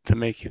bells to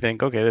make you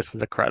think, okay, this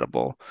was a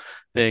credible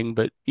thing,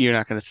 but you're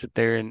not gonna sit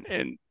there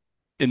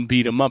and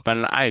beat them up.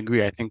 And I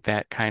agree. I think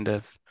that kind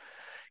of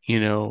you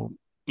know,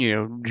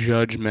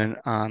 judgment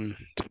on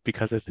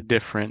because it's a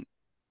different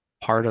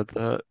part of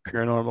the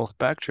paranormal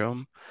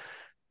spectrum,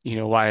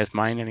 why is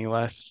mine any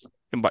less?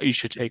 but you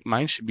should take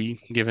mine should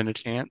be given a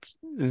chance.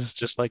 It's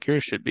just like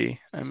yours should be.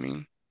 I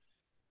mean,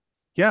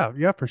 Yeah,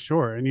 yeah, for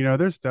sure. And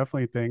there's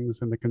definitely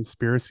things in the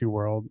conspiracy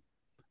world,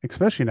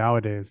 especially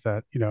nowadays,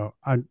 that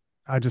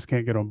I just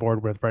can't get on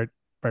board with right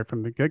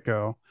from the get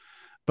go.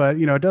 But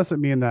it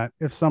doesn't mean that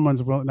if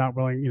someone's not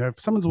willing, if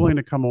someone's willing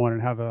to come on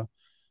and have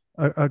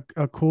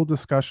a cool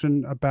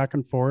discussion, a back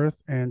and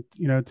forth, and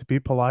to be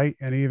polite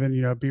and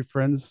even be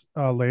friends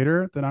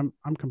later, then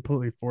I'm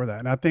completely for that.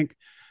 And I think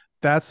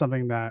that's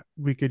something that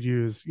we could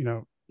use,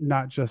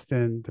 not just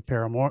in the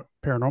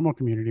paranormal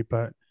community,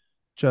 but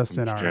just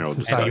in our General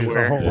society as a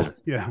discussion. whole.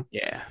 Yeah. Yeah,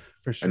 yeah.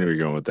 for I knew sure. you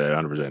were going with that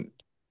 100%.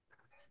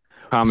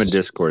 Common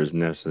discord is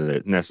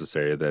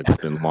necessary that's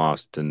been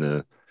lost in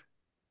the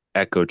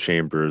echo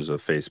chambers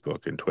of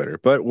Facebook and Twitter.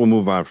 But we'll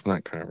move on from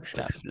that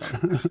conversation.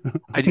 Definitely.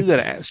 I do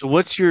gotta ask. So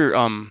what's your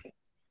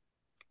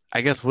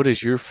I guess what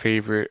is your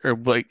favorite or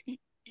like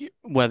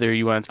whether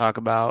you want to talk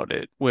about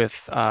it with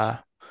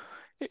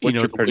What's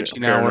your the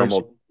witching hours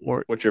paranormal?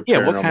 or What's your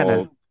yeah, what kind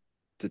of paranormal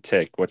to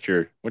take? What's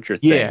your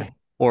yeah, thing?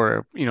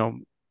 or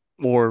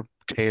or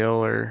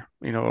tale or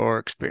or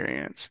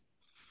experience.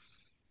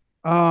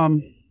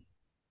 um,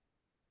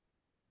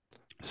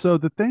 so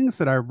the things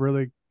that I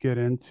really get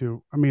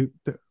into, I mean,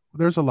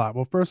 there's a lot.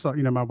 Well, first off,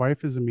 my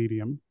wife is a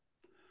medium,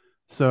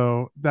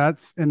 so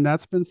that's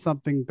been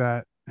something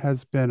that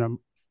has been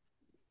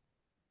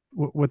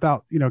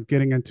without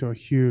getting into a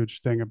huge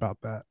thing about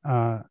that.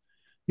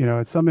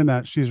 It's something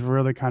that she's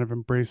really kind of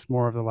embraced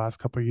more over the last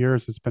couple of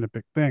years. It's been a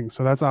big thing,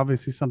 so that's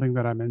obviously something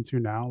that I'm into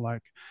now.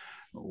 Like,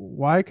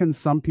 why can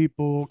some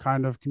people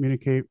kind of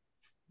communicate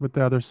with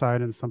the other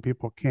side and some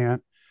people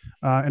can't?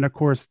 And of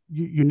course,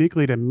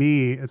 uniquely to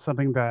me, it's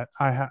something that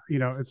I have.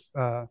 It's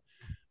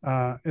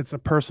a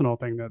personal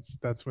thing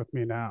that's with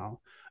me now,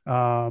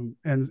 and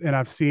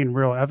I've seen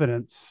real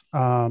evidence,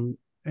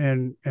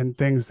 and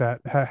things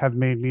that have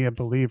made me a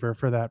believer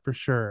for that for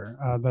sure.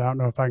 That I don't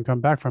know if I can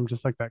come back from.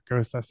 Just like that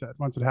ghost I said,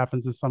 once it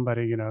happens to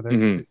somebody,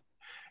 Hmm.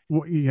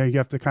 you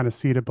have to kind of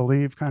see to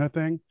believe, kind of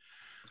thing.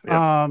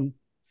 Yep.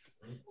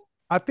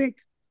 I think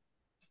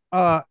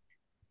uh,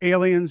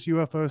 aliens,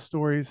 UFO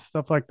stories,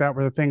 stuff like that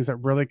were the things that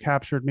really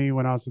captured me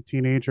when I was a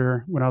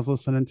teenager, when I was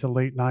listening to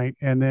late night.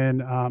 And then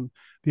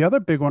the other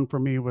big one for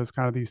me was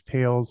kind of these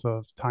tales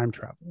of time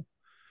travel.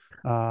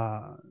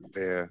 Uh,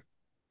 Yeah.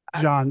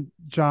 John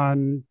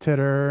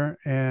Titor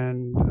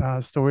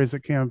and stories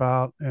that came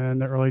about in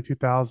the early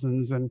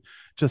 2000s, and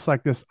just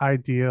like this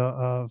idea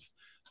of,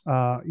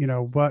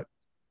 what,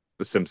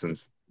 The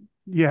Simpsons.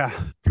 yeah,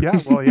 yeah,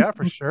 well, yeah,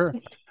 for sure.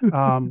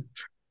 Um,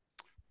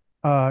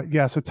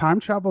 yeah, so time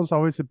travel is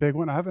always a big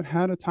one. I haven't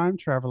had a time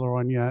traveler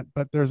one yet,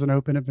 but there's an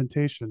open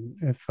invitation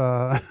if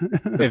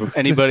If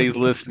anybody's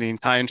listening,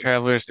 time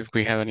travelers, if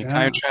we have any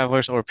time yeah,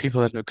 travelers or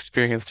people that have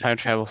experienced time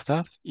travel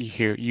stuff, you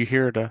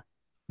hear the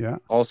yeah.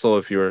 Also,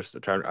 if you're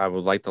trying, I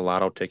would like the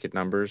lotto ticket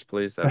numbers,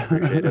 please. I'd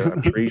appreciate it.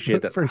 I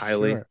appreciate that For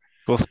highly. sure.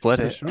 we'll split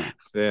For it. sure.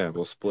 Yeah,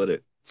 we'll split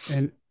it.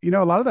 And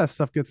a lot of that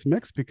stuff gets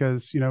mixed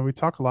because we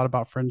talk a lot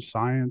about fringe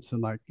science,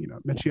 and like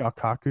Michio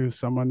Kaku,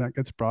 someone that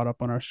gets brought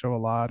up on our show a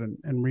lot,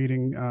 and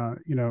reading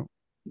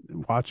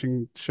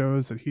watching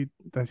shows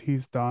that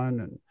he's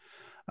done,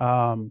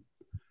 and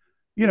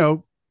you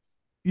know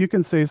you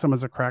can say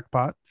someone's a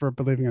crackpot for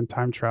believing in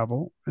time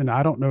travel, and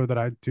I don't know that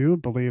I do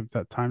believe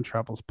that time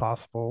travel is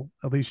possible,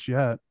 at least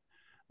yet,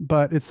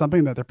 but it's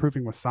something that they're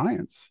proving with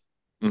science,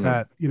 Hmm.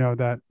 that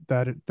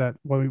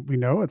well, we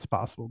know it's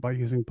possible by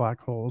using black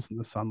holes and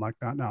the sun like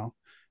that. Now,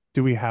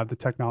 do we have the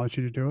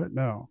technology to do it?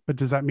 No. But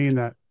does that mean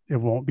that it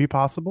won't be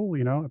possible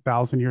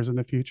 1,000 years in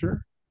the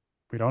future?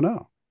 We don't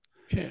know.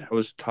 Yeah. I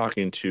was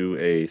talking to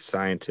a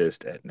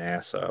scientist at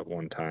NASA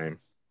one time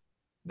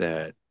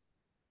that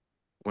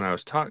when I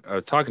was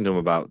talking to him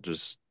about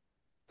just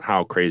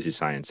how crazy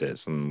science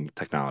is and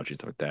technology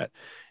stuff like that.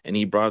 And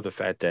he brought up the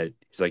fact that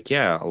he's like,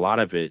 yeah, a lot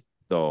of it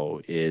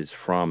though is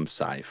from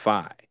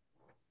sci-fi.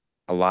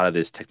 A lot of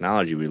this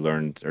technology we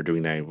learned or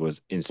doing that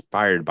was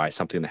inspired by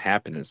something that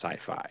happened in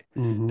sci-fi.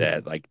 Mm-hmm.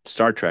 That like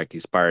Star Trek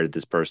inspired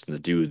this person to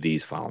do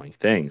these following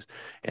things.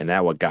 And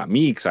that what got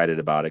me excited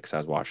about it because I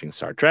was watching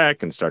Star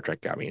Trek and Star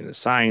Trek got me into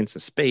science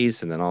and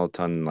space. And then all of a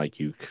sudden, like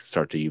you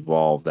start to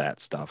evolve that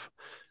stuff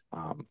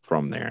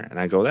from there. And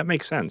I go, that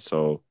makes sense.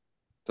 So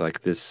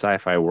like this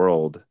sci-fi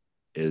world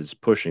is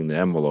pushing the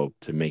envelope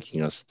to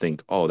making us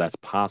think, oh, that's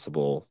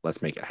possible.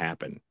 Let's make it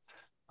happen.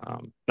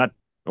 Not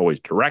always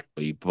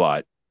directly,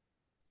 but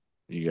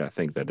you got to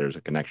think that there's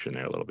a connection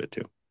there a little bit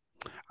too.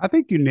 I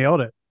think you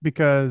nailed it,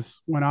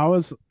 because when I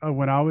was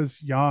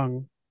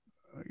young,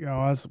 when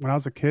I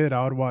was a kid,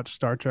 I would watch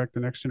Star Trek: The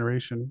Next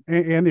Generation,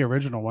 and the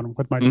original one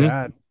with my Hmm.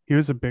 dad. He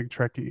was a big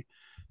Trekkie,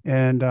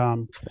 and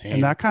Same.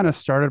 that kind of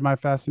started my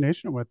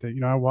fascination with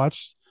it. I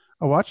watched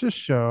this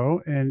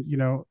show, and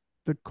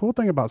the cool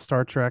thing about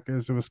Star Trek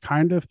is it was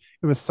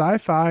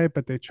sci-fi,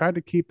 but they tried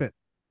to keep it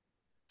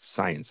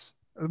Science.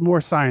 more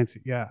sciencey,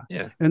 yeah.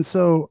 Yeah. And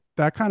so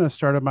that kind of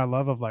started my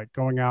love of like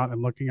going out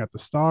and looking at the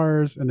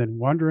stars, and then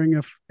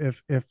wondering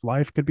if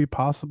life could be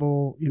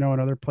possible, in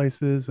other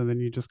places. And then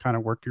you just kind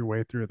of work your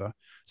way through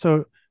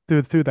so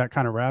through that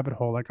kind of rabbit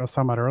hole, like I was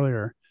talking about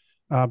earlier.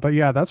 But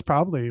yeah, that's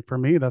probably for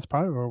me. That's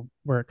probably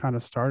where it kind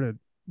of started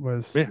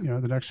was Yeah.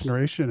 the Next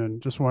Generation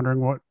and just wondering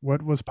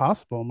what was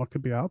possible and what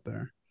could be out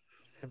there.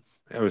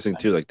 I always think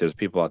too, like there's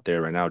people out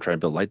there right now trying to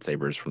build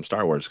lightsabers from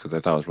Star Wars because they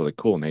thought it was really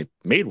cool, and they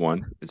made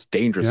one. It's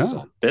dangerous as Yeah.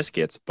 all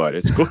biscuits, but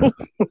it's cool.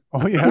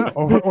 Oh yeah,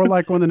 or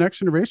like when the Next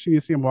Generation,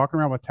 you see them walking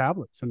around with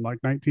tablets in like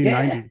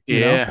 1990,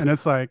 Yeah. and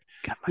it's like,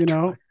 Got my you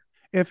know, truck.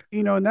 if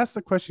and that's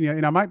the question.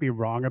 Yeah, I might be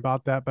wrong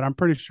about that, but I'm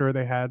pretty sure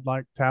they had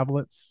like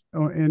tablets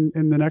in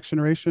the Next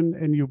Generation,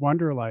 and you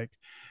wonder like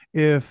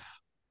if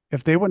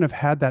they wouldn't have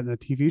had that in the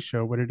TV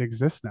show, would it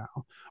exist now,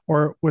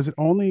 or was it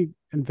only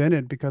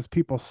invented because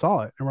people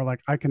saw it and were like,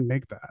 I can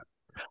make that?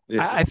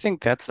 Yeah. I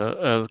think that's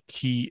a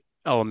key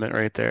element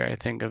right there. I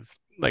think of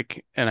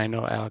like, and I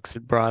know Alex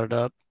had brought it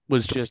up,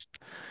 was just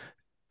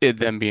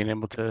them being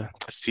able to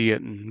see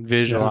it and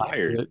visualize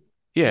Inspired. it.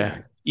 Yeah, Yeah.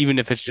 even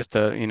if it's just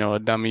a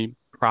dummy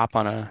prop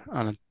on a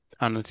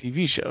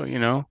TV show,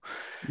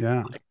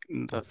 Yeah. like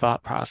the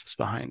thought process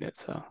behind it.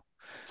 So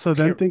So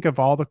then Can't, think of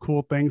all the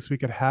cool things we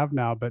could have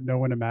now, but no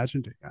one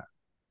imagined it yet.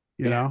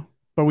 you yeah. know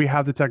but we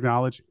have the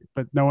technology,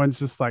 but no one's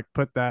just like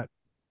put that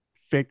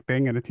fake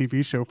thing in a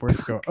TV show for us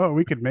to go, oh,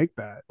 we could make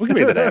that. We can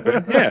make that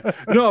happen. Yeah.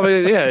 No, but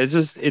yeah, it's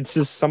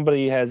just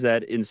somebody has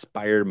that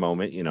inspired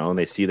moment, and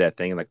they see that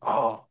thing and like,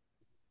 oh,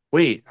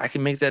 wait, I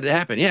can make that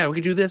happen. Yeah, we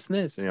can do this and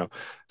this.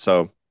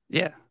 So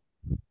yeah.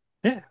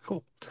 Yeah,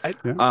 cool. I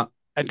Yeah.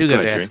 I do Go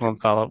got to ahead, ask Tree. one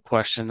follow-up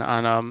question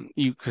on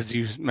you because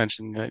you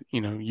mentioned that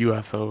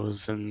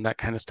UFOs and that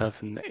kind of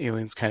stuff and the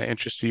aliens kind of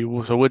interest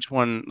you. So which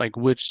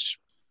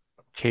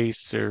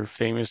case or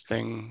famous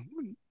thing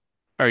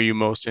are you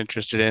most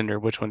interested in, or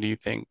which one do you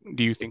think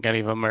any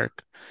of them are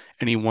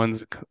any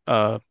ones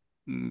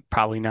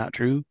probably not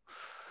true?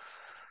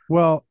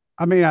 Well,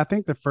 I mean, I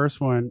think the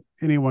first one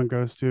anyone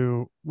goes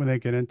to when they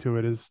get into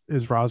it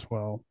is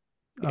Roswell.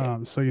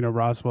 Yeah. So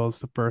Roswell is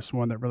the first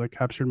one that really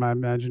captured my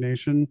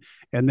imagination,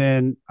 and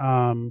then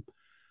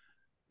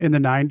in the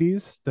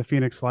 90s, the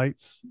Phoenix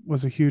Lights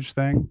was a huge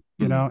thing,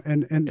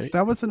 and Yeah.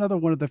 that was another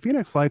one of the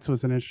Phoenix Lights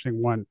was an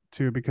interesting one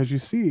too, because you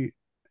see,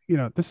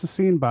 this is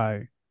seen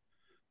by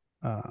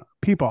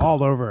people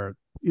all over,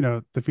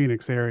 the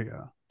Phoenix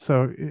area.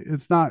 So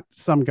it's not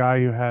some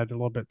guy who had a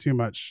little bit too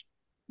much,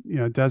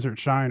 desert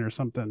shine or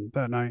something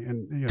that night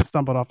and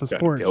stumbled off his Got a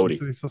porch and coyote.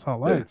 so he saw Yeah.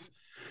 lights.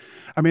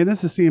 I mean,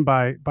 this is seen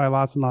by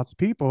lots and lots of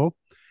people.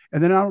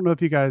 And then I don't know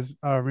if you guys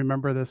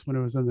remember this when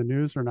it was in the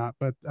news or not,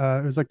 but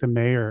it was like the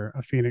mayor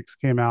of Phoenix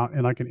came out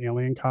in like an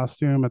alien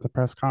costume at the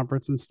press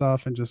conference and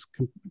stuff, and just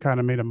kind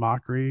of made a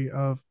mockery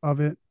of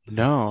it.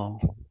 No.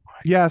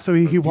 Yeah, so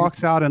he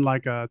walks out in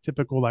like a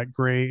typical like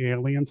gray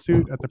alien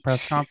suit at the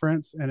press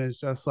conference, and it's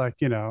just like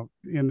in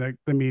the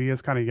media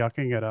is kind of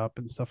yucking it up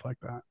and stuff like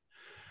that.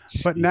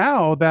 But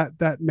now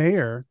that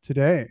mayor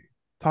today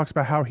talks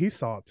about how he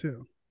saw it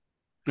too.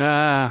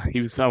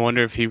 He was. I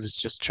wonder if he was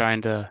just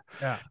trying to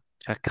Yeah.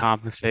 to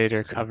compensate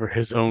or cover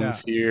his own Yeah.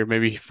 fear.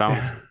 Maybe he found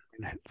Yeah. something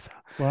in it. So,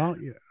 Well,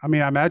 yeah, I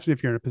mean, I imagine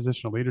if you're in a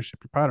position of leadership,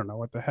 you probably don't know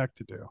what the heck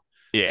to do.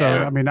 So,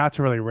 yeah. I mean, not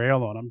to really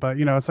rail on them, but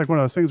it's like one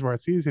of those things where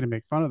it's easy to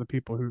make fun of the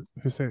people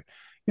who say,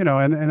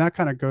 and that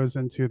kind of goes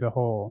into the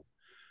whole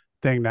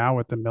thing now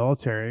with the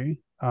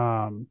military,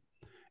 and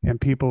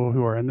people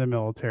who are in the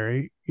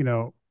military,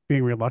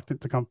 being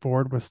reluctant to come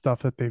forward with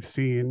stuff that they've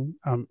seen.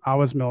 I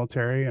was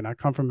military, and I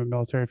come from a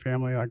military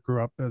family. I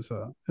grew up as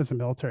a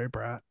military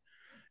brat,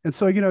 and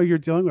so you're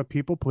dealing with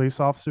people, police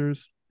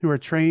officers who are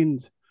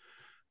trained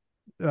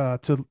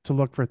to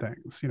look for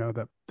things,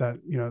 that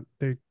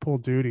they pull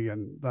duty,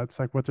 and that's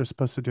like what they're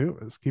supposed to do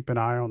is keep an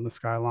eye on the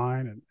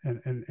skyline,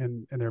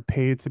 and they're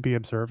paid to be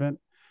observant.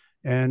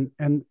 And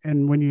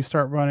when you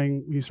start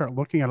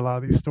looking at a lot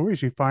of these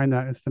stories, you find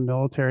that it's the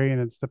military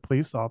and it's the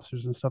police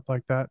officers and stuff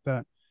like that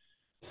that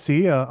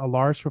see a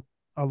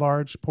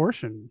large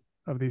portion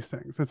of these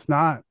things. It's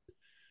not,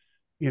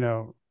 you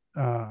know,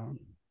 uh,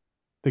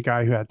 the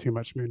guy who had too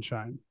much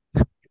moonshine.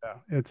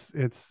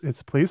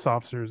 It's police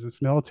officers,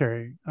 it's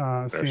military,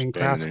 They're seeing standing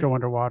crafts there. go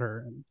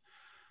underwater,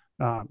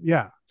 and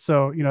yeah.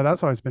 So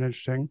that's always been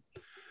interesting.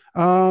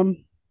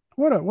 Um,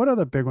 what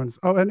other big ones?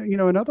 Oh, and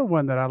another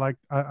one that I like,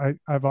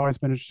 I've always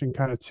been interesting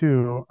kind of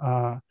too,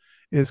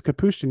 is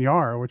Kapustin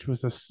Yar, which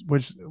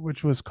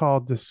was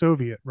called the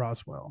Soviet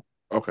Roswell.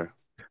 Okay.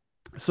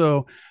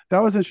 So that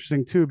was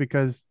interesting too,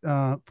 because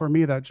for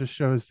me that just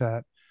shows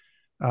that,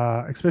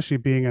 especially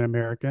being an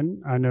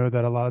American, I know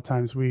that a lot of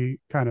times we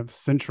kind of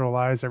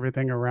centralize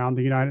everything around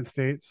the United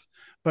States.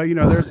 But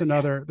there's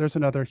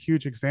another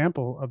huge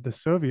example of the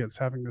Soviets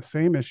having the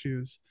same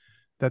issues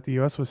that the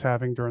U.S. was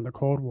having during the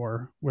Cold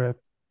War with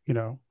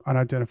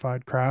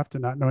unidentified craft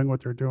and not knowing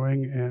what they're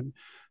doing, and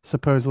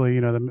supposedly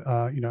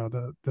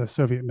the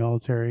Soviet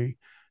military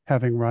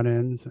having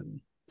run-ins, and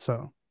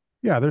so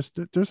yeah,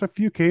 there's a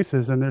few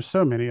cases, and there's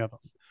so many of them.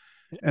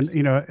 And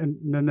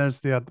then there's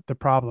the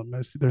problem.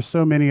 There's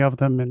so many of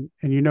them, and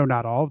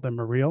not all of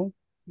them are real.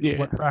 Yeah.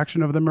 What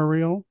fraction of them are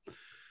real?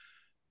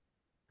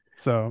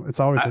 So it's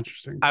always I,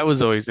 interesting. I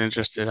was always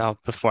interested.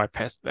 Before I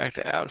pass it back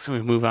to Alex and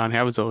we move on here,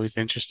 I was always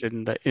interested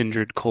in the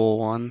injured Cole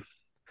one.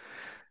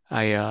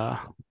 I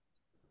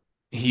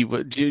he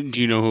would do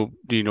you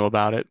know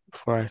about it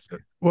before I say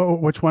Well,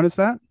 which one is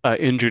that?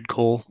 injured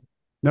Cole?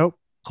 Nope.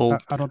 Cole.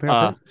 I don't think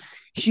I've Uh heard.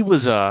 he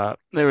was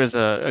there was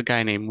a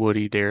guy named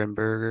Woody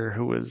Derenberger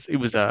who was he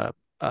was a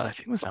I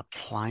think he was a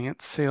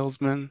appliance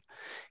salesman.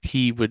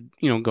 He would,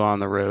 go on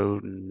the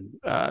road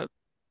and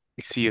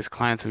see his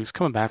clients. He was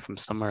coming back from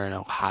somewhere in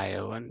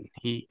Ohio and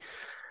he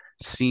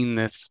seen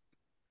this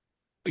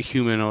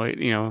humanoid,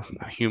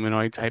 a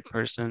humanoid type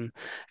person.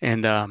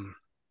 And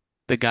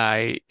the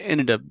guy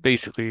ended up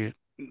basically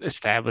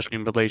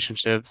establishing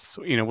relationships,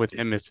 with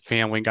him. His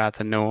family got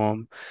to know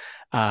him.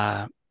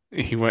 Uh,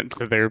 he went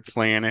to their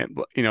planet,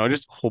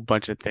 just a whole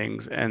bunch of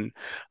things. And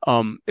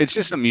it's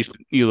just something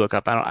you look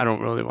up. I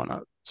don't really want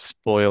to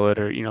spoil it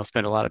or,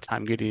 spend a lot of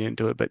time getting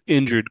into it, but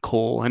Injured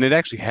Cole, and it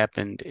actually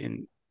happened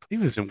I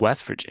think it was in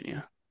West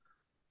Virginia,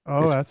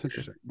 Oh, is that's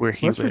interesting. where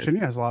he West lived.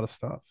 Virginia has a lot of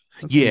stuff.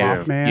 That's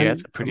Yeah, yeah,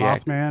 it's a The pretty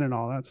active. Mothman, and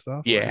all that stuff.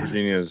 West Yeah.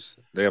 Virginia's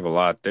they have a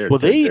lot. They're Well,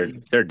 they're they're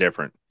they're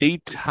different. they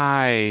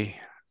tie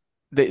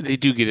they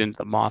do get into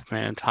the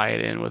Mothman and tie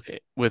it in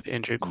with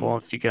Injured Cole.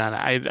 If you get on,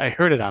 I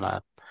heard it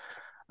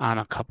on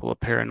a couple of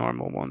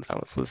paranormal ones I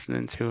was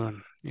listening to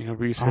and Uh,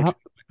 researching.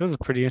 It was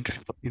pretty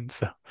interesting.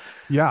 So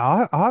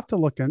yeah, I'll have to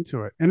look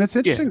into it. And it's yeah.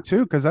 interesting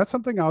too, because that's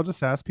something I'll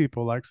just ask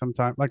people like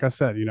sometime, like I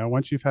said,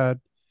 once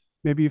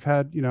maybe you've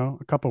had,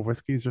 a couple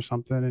whiskeys or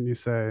something, and you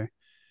say,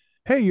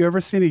 hey, you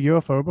ever seen a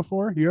UFO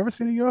before? You ever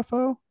seen a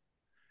UFO?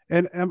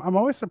 And I'm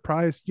always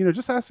surprised,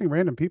 just asking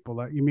random people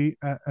that you meet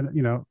and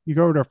you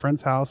go to a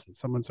friend's house and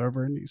someone's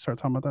over and you start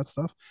talking about that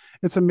stuff.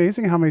 It's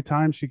amazing how many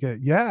times you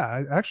get,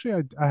 yeah,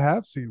 I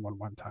have seen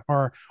one time,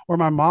 or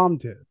my mom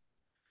did,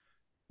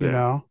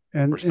 Yeah.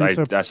 and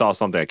so I saw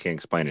something. I can't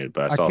explain it,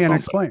 but I I saw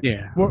can't something. explain.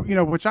 Yeah.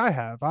 Well, which I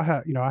have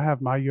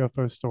my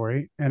UFO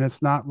story, and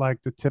it's not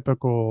like the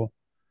typical.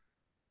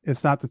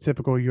 It's not the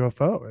typical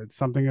UFO. It's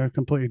something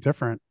completely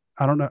different.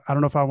 I don't know. I don't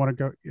know if I want to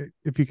go.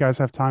 If you guys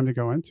have time to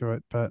go into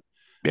it, but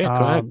Yeah,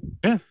 go ahead. um,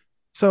 Yeah.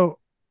 so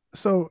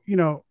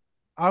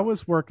I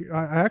was working.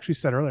 I actually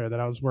said earlier that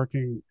I was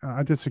working.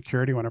 I did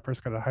security when I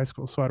first got out of high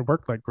school, so I'd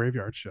worked like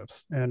graveyard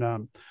shifts, and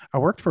I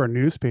worked for a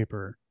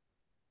newspaper,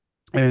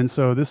 and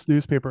so this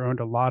newspaper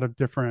owned a lot of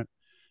different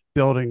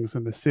buildings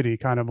in the city,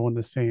 kind of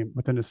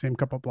within the same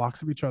couple of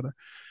blocks of each other.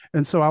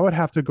 And so I would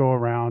have to go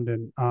around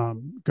and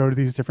go to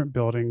these different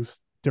buildings,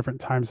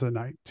 different times of the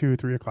night, 2,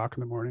 3 o'clock in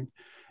the morning.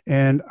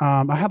 And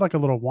I had like a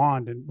little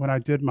wand. And when I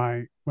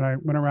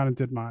went around and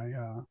did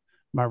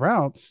my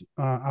routes,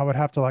 I would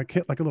have to like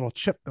hit like a little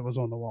chip that was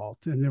on the wall,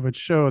 and it would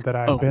show that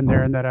I had Oh, been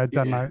there and yeah.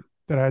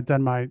 that I had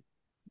done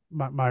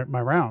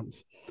my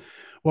rounds.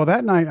 Well,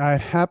 that night I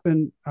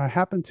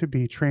happened to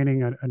be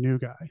training a new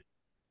guy,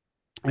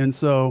 and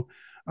so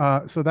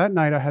that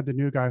night I had the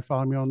new guy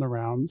follow me on the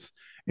rounds,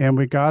 and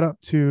we got up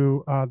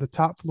to the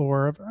top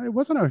floor of, it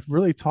wasn't a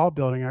really tall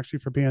building actually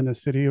for being in the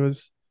city. It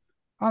was,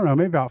 I don't know,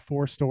 maybe about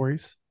 4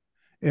 stories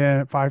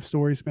and 5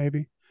 stories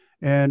maybe.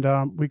 And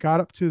we got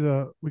up to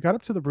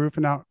the roof.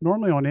 And now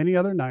normally on any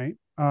other night,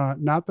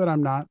 not that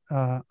I'm not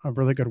a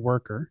really good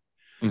worker,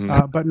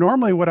 Mhm. but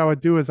normally what I would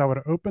do is I would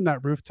open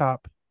that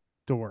rooftop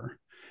door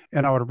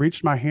and I would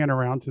reach my hand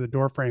around to the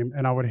door frame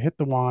and I would hit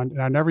the wand,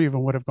 and I never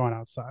even would have gone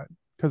outside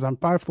because I'm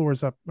 5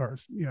 floors up, or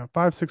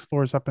 5, 6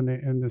 floors up in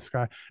the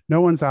sky.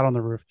 No one's out on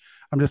the roof.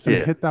 I'm just going to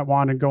Yeah. hit that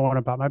wand and go on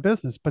about my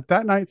business. But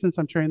that night, since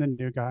I'm training the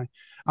new guy,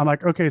 I'm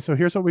like, okay, so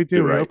here's what we do.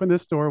 You're We right. open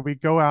this door, we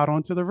go out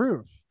onto the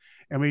roof,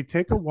 and we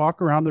take a walk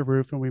around the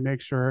roof and we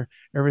make sure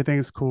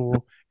everything's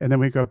cool, and then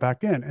we go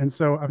back in. And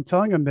so I'm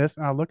telling him this,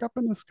 and I look up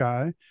in the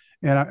sky,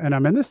 and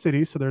I'm in the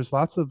city, so there's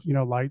lots of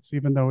lights,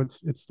 even though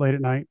it's late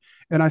at night,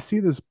 and I see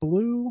this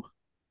blue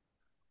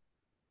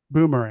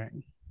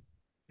boomerang.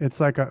 It's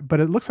like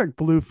but it looks like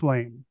blue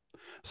flame.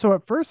 So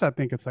at first I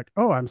think it's like,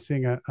 oh, I'm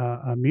seeing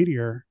a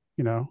meteor,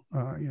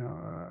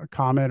 a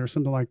comet or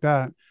something like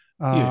that.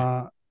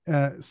 Yeah.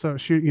 So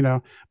shoot,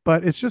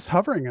 but it's just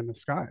hovering in the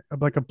sky,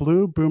 like a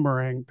blue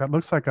boomerang that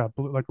looks like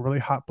like a really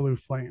hot blue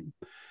flame,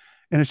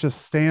 and it's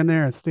just staying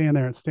there and staying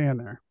there and staying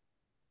there,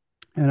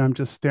 and I'm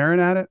just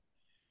staring at it,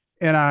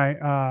 and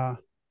I'm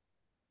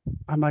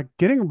like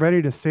getting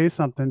ready to say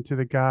something to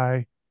the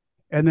guy,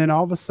 and then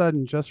all of a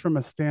sudden, just from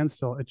a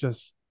standstill, it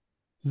just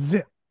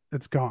zip,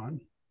 it's gone.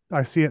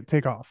 I see it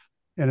take off,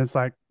 and it's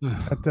like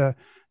at the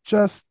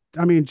just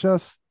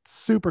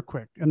super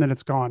quick, and then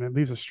it's gone. It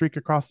leaves a streak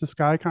across the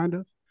sky, kind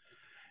of.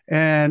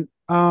 And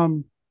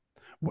one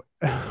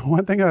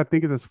thing I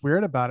think that's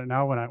weird about it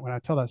now, when I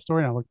tell that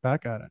story and I look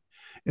back at it,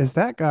 is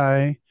that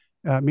guy,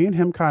 me and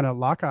him kind of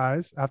lock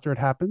eyes after it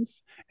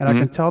happens, and I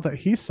can Mhm. tell that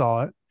he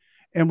saw it,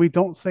 and we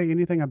don't say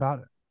anything about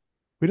it.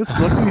 We just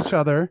looked at each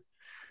other.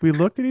 We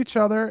looked at each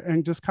other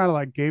and just kind of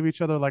like gave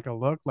each other like a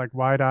look, like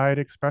wide-eyed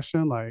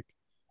expression, like,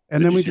 and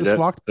Did then you we see just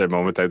walked. that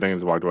moment? I think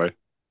it's walked away.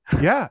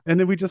 Yeah, and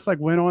then we just like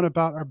went on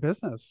about our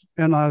business,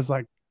 and I was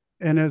like,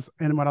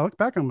 And when I look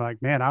back, I'm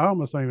like, man, I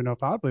almost don't even know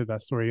if I believe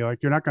that story. Like,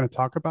 you're not going to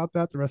talk about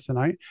that the rest of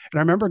the night. And I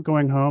remember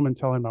going home and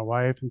telling my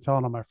wife and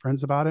telling all my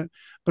friends about it.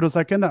 But it was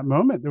like in that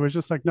moment, there was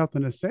just like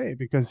nothing to say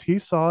because he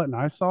saw it and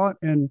I saw it,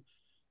 and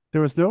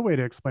there was no way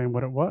to explain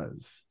what it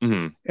was.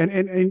 Hmm.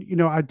 And you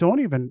know, I don't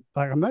even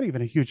like, I'm not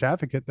even a huge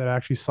advocate that I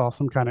actually saw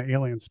some kind of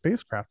alien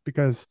spacecraft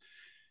because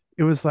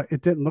it was like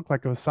it didn't look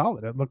like it was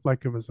solid. It looked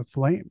like it was a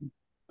flame,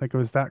 like it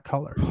was that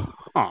color.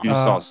 Huh. You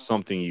just saw Uh,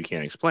 something you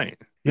can't explain.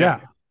 Yeah.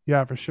 yeah,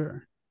 yeah, for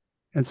sure.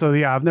 And so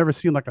yeah, I've never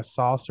seen like a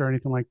saucer or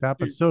anything like that,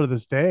 but still to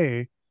this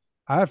day,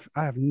 I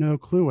have no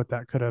clue what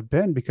that could have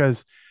been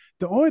because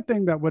the only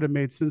thing that would have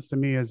made sense to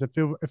me is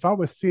if I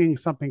was seeing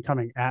something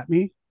coming at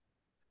me,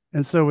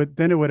 and so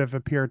then it would have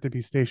appeared to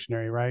be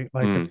stationary, right?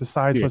 Like if Mm. the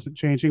size Yeah. wasn't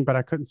changing, but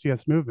I couldn't see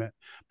its movement.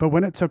 But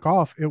when it took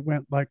off, it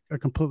went like a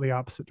completely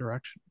opposite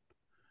direction.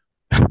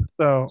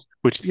 So,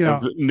 Which you is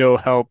of know, no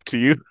help to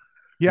you.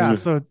 yeah. Yeah.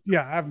 So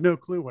yeah, I have no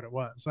clue what it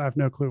was. I have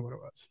no clue what it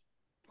was.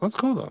 That's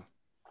cool though.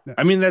 Yeah.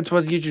 I mean, that's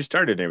what gets you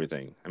started and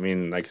everything. I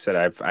mean, like I said,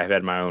 I've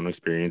had my own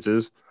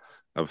experiences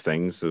of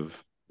things, of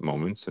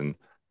moments, and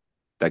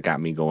that got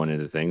me going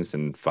into things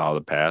and follow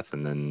the path.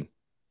 And then,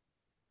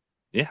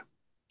 yeah,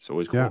 it's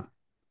always Yeah. cool.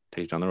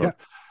 Takes you down the Yeah. road.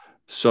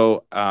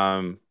 So,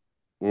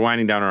 we're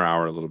winding down our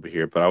hour a little bit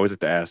here, but I always have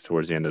to ask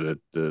towards the end of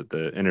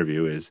the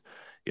interview is,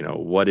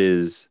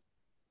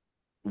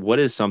 what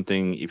is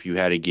something if you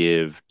had to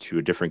give to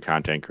a different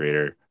content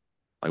creator,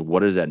 like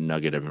what is that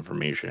nugget of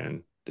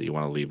information that you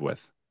want to leave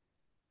with?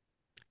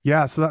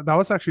 Yeah, so that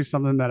was actually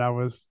something that I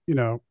was,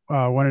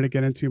 wanted to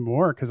get into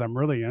more because I'm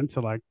really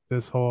into like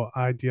this whole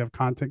idea of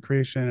content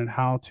creation and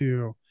how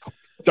to,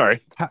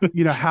 Sorry.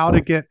 how to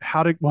get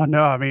how to. Well,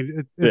 no, I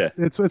mean Yeah.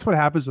 it's what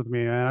happens with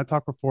me, man. I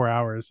talk for 4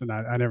 hours and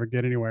I never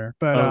get anywhere.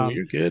 But Oh,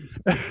 you're good.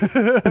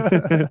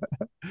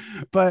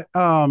 but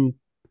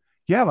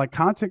yeah, like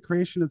content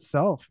creation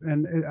itself,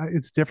 and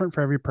it's different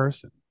for every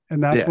person,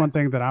 and that's Yeah. one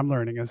thing that I'm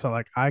learning is that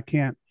like I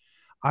can't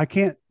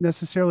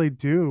necessarily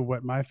do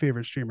what my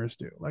favorite streamers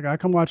do. Like I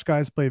can watch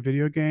guys play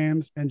video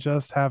games and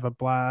just have a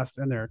blast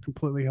and they're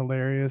completely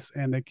hilarious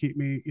and they keep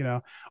me,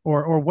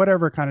 or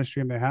whatever kind of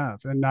stream they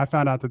have. And I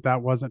found out that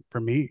that wasn't for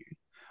me.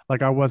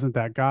 Like I wasn't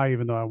that guy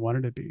even though I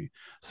wanted to be.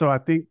 So I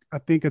think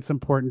it's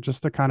important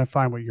just to kind of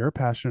find what you're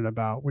passionate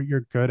about, what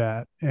you're good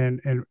at,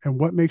 and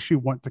what makes you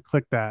want to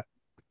click that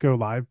go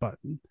live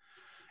button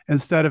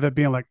instead of it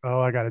being like,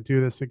 oh, I got to do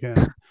this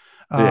again.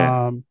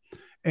 Yeah. Um,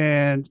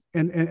 and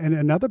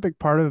another big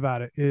part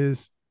about it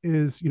is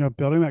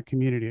building that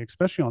community,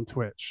 especially on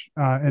Twitch.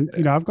 And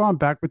Yeah. I've gone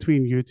back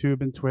between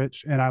YouTube and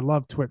Twitch, and I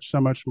love Twitch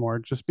so much more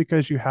just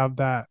because you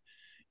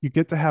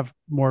get to have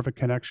more of a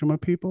connection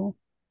with people.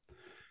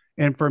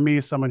 And for me,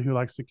 someone who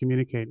likes to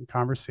communicate and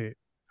conversate,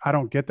 I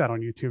don't get that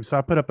on YouTube. So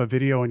I put up a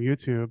video on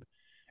YouTube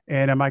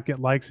and I might get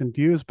likes and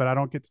views, but I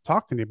don't get to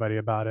talk to anybody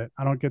about it.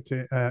 I don't get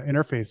to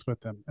interface with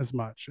them as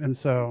much. And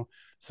so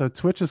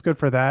Twitch is good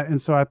for that.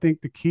 And so I think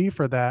the key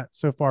for that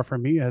so far for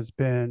me has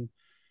been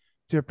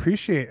to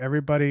appreciate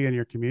everybody in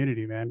your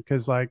community, man.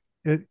 Cause like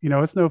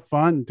it's no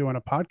fun doing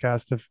a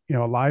podcast if, a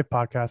live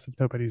podcast if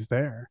nobody's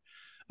there.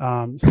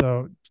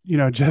 So,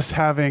 just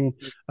having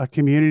a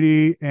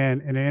community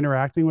and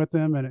interacting with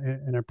them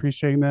and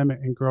appreciating them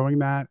and growing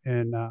that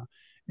and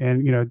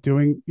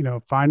doing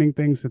finding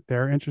things that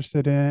they're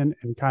interested in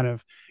and kind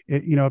of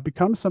it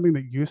becomes something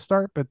that you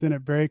start, but then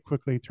it very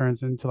quickly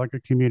turns into like a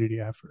community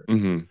effort.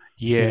 Hmm.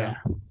 You know, Yeah.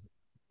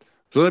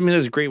 So I mean,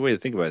 that's a great way to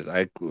think about it.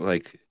 I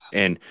like,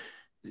 and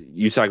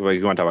you talk about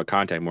you want to talk about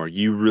contact more.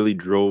 You really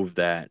drove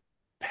that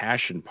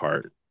passion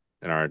part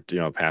in our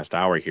past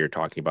hour here,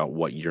 talking about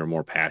what you're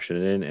more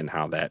passionate in and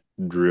how that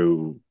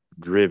driven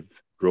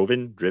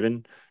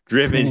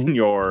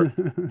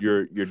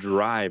your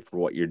drive for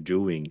what you're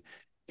doing,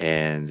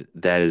 and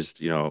that is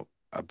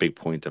a big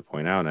point to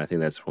point out. And I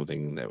think that's one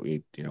thing that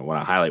we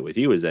want to highlight with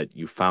you is that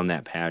you found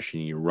that passion,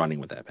 and you're running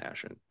with that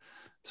passion.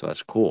 So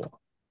that's cool.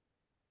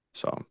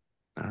 So,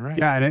 all right.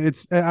 yeah, and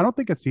I don't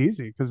think it's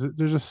easy because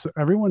there's just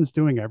everyone's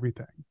doing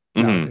everything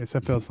Hmm. nowadays.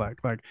 It feels like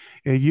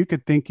you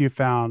could think you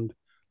found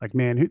like,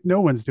 man,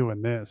 no one's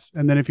doing this,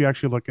 and then if you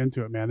actually look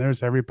into it, man,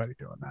 there's everybody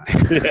doing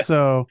that. Yeah.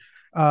 So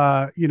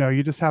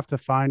you just have to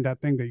find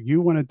that thing that you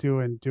want to do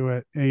and do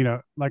it.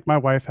 And, like my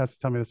wife has to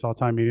tell me this all the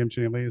time, medium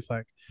Jenny Lee is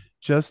like,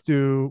 just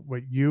do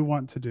what you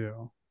want to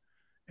do.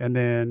 And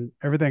then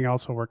everything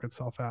else will work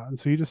itself out. And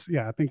so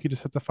I think you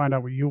just have to find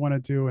out what you want to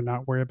do and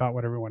not worry about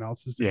what everyone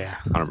else is doing. Yeah.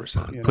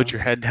 100%. You Put know?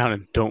 your head down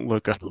and don't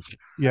look up.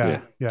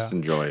 Yeah. Just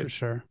enjoy For it.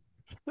 sure.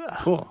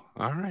 Cool.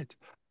 All right.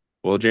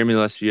 Well, Jeremy,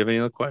 Les, do you have any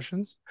other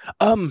questions?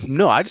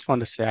 No, I just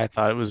wanted to say I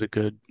thought it was a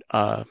good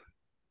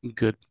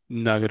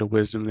nugget of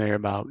wisdom there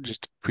about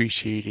just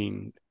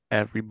appreciating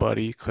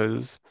everybody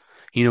because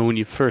when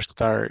you first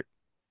start,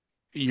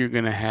 you're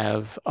gonna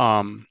have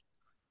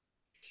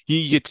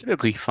you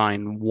typically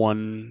find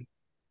one,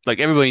 like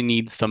everybody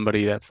needs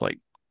somebody that's like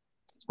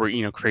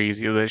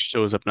crazy that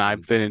shows up. And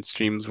I've been in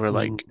streams where Mhm.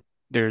 like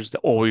there's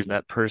always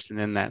that person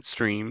in that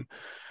stream,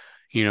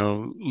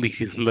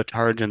 leading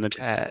Latarge in the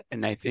chat.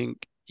 And I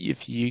think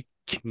if you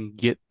can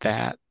get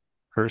that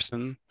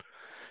person,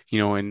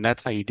 and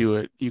that's how you do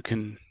it. You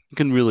can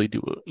really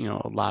do,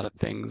 a lot of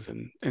things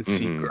and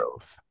see Mhm.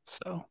 growth.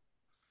 So,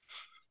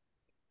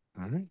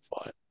 All right.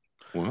 but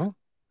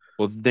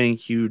Well,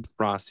 thank you,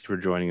 Frosty, for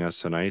joining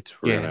us tonight.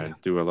 We're yeah, gonna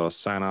do a little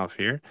sign off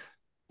here.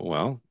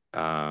 Well,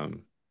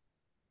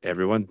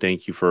 everyone,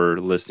 thank you for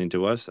listening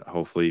to us.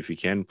 Hopefully, if you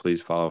can,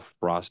 please follow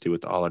Frosty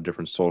with all our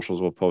different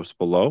socials we'll post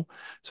below.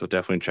 So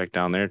definitely check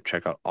down there.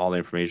 Check out all the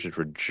information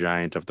for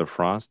Giant of the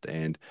Frost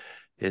and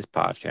his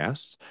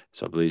podcasts.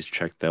 So please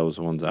check those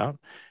ones out.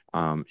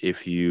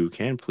 If you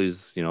can,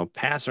 please,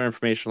 pass our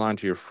information along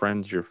to your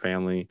friends, your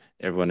family,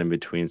 everyone in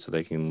between, so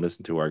they can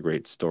listen to our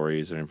great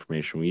stories and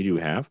information we do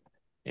have.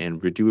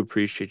 And we do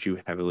appreciate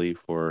you heavily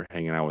for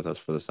hanging out with us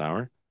for this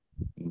hour.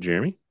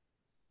 Jeremy,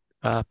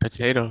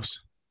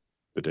 potatoes.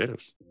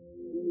 potatoes.